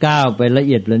การก้าวไปละเ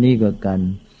อียดละนี่กว่ากัน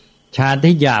ฌาน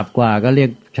ที่หยาบกว่าก็เรีย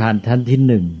กฌานชั้นที่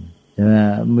หนึ่งใช่ไหม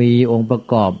มีองค์ประ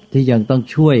กอบที่ยังต้อง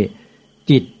ช่วย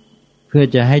จิตเพื่อ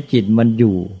จะให้จิตมันอ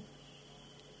ยู่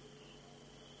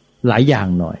หลายอย่าง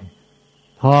หน่อย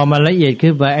พอมันละเอียด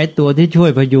ขึ้นไปไอ้ตัวที่ช่วย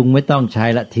พยุงไม่ต้องใช้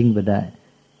ละทิ้งไปได้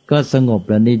ก็สงบ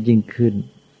แล้วนี่ยิ่งขึ้น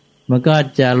มันก็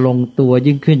จะลงตัว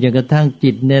ยิ่งขึ้นจนกระทั่ง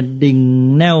จิตเนี่ยดิ่ง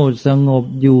แน่วสงบ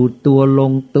อยู่ตัวล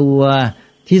งตัว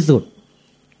ที่สุด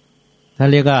ท่าน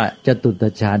เรียกว่าจตุต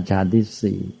ฌานฌานที่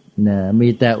สี่นะมี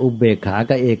แต่อุเบกขา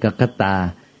กับเอกคตา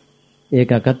เอ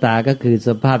กคตาก็คือส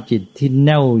ภาพจิตที่แ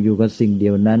น่วอยู่กับสิ่งเดี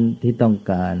ยวนั้นที่ต้อง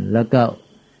การแล้วก็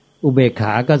อุเบกข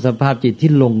าก็สภาพจิต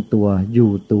ที่ลงตัวอ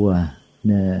ยู่ตัว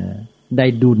นะได้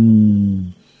ดุล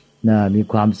นะมี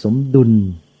ความสมดุล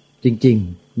จริง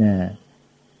ๆนะ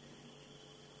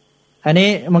อันนี้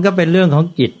มันก็เป็นเรื่องของ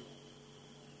จิต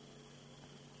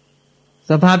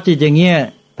สภาพจิตอย่างเงี้ย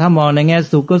ถ้ามองในแง่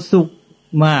สุขก็สุข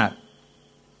มาก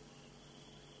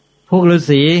พวกฤา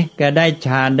ษีแกได้ฌ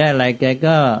านได้อะไรแก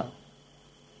ก็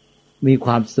มีค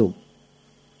วามสุข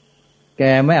แก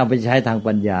ไม่เอาไปใช้ทาง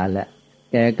ปัญญาแล้ว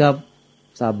แกก็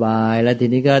สบายแล้วที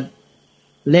นี้ก็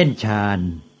เล่นฌาน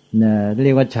นะเรี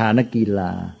ยกว่าฌานกีฬ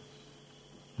า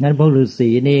งั้นพวกฤาษี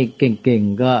นี่เก่ง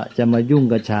ๆก็จะมายุ่ง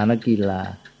กับฌานกีฬา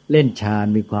เล่นฌาน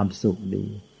มีความสุขดี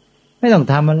ไม่ต้อง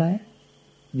ทำอะไร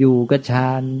อยู่กับฌา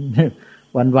น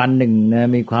วันๆหนึ่งนะ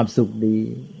มีความสุขดี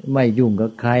ไม่ยุ่งกั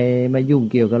บใครไม่ยุ่ง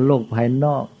เกี่ยวกับโลกภายน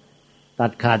อกตั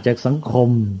ดขาดจากสังคม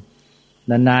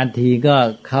นานๆทีก็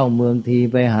เข้าเมืองที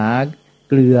ไปหา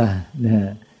เกลือน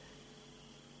ะ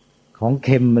ของเ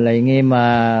ค็มอะไรเงี้ยมา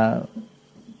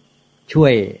ช่ว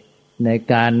ยใน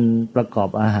การประกอบ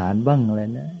อาหารบ้างอะไร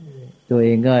นะตัวเอ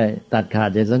งก็ตัดขาด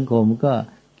จากสังคมก็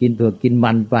กินเผือกกิน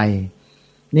มันไป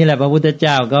นี่แหละพระพุทธเ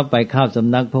จ้าก็ไปเข้าส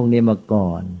ำนักพวกนี้มาก่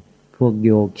อนพวกโย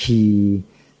คี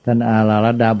ท่านอาราล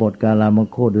ดาบทกาลาม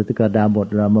โคตอุทกดาบท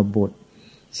รามบท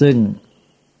ซึ่ง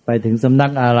ไปถึงสำนั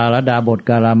กอาราลดาบท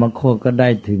กาลามโคตก็ได้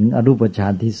ถึงอรูปฌา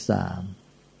นที่สาม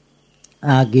อ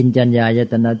ากิญจัญญาย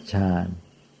ตนะฌาน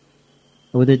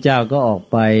พระพุทธเจ้าก็ออก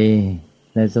ไป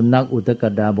ในสำนักอุทก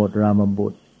ดาบทรามบุ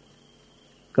ตร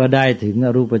ก็ได้ถึงอ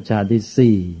รูปฌานที่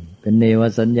สี่เป็นเนว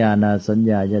สัญญานาสัญ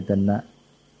ญายตนะ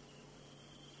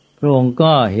พระองค์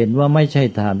ก็เห็นว่าไม่ใช่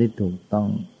ทางที่ถูกต้อง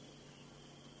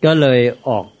ก็เลยอ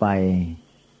อกไป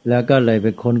แล้วก็เลยไป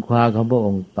ค้นคว้าของพระอ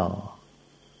งค์ต่อ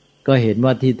ก็เห็น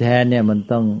ว่าที่แท้เนี่ยมัน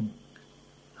ต้อง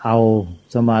เอา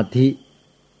สมาธิ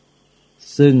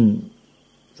ซึ่ง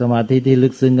สมาธิที่ลึ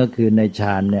กซึ้งก็คือในฌ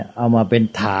านเนี่ยเอามาเป็น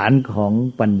ฐานของ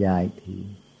ปัญญาอีกที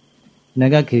นั่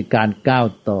นก็คือการก้าว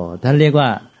ต่อท่านเรียกว่า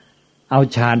เอา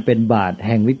ฌานเป็นบาทแ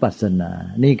ห่งวิปัสสนา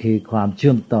นี่คือความเ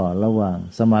ชื่อมต่อระหว่าง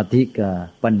สมาธิกับ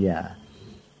ปัญญา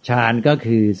ฌานก็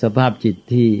คือสภาพจิต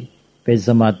ที่เป็นส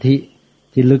มาธิ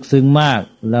ที่ลึกซึ้งมาก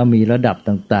แล้วมีระดับ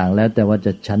ต่างๆแล้วแต่ว่าจ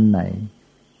ะชั้นไหน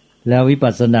แล้ววิ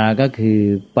ปัสสนาก็คือ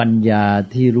ปัญญา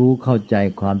ที่รู้เข้าใจ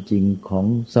ความจริงของ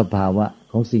สภาวะ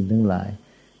ของสิ่งทั้งหลาย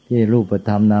ท ที่รูปธ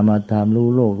รรมนามธรรมรู้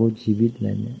โลกรู้ชีวิตอะไร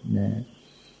เนี่ยนะ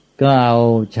ก็เอา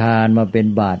ฌานมาเป็น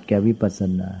บาตรแก่วิปัสส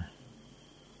นา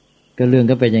ก็เรื่อง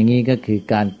ก็เป็นอย่างนี้ก็คือ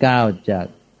การก้าวจาก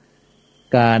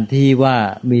การที่ว่า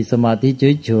มีสมาธิ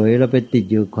เฉยๆแล้วไปติด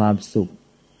อยู่ความสุข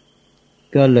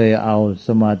ก็เลยเอาส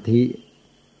มาธิ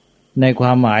ในคว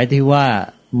ามหมายที่ว่า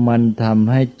มันท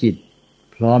ำให้จิต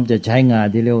พร้อมจะใช้งาน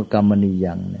ที่เรียกว่ากรรมนิ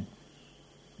ยังเนี่ย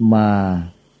มา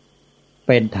เ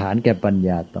ป็นฐานแก่ปัญญ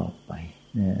าต่อไป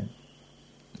นะ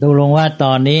ตกลงว่าต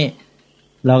อนนี้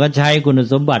เราก็ใช้คุณ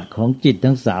สมบัติของจิต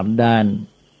ทั้งสามด้าน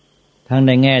ทั้งใน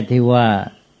แง่ที่ว่า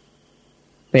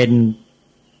เป็น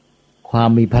ความ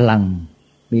มีพลัง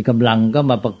มีกำลังก็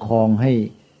มาประคองให้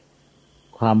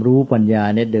ความรู้ปัญญา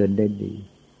เนี่ยเดินได้ดี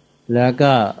แล้ว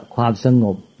ก็ความสง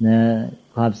บนะ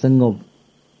ความสงบ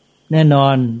แน่นอ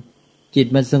นจิต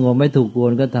มันสงบไม่ถูกกว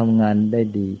นก็ทำงานได้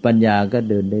ดีปัญญาก็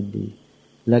เดินได้ดี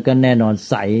แล้วก็แน่นอน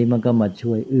ใสมันก็มา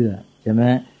ช่วยเอื้อใช่ไหม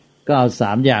ก็เอาส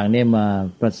ามอย่างนี้มา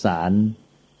ประสาน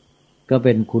ก็เ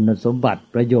ป็นคุณสมบัติ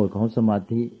ประโยชน์ของสมา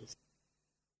ธิ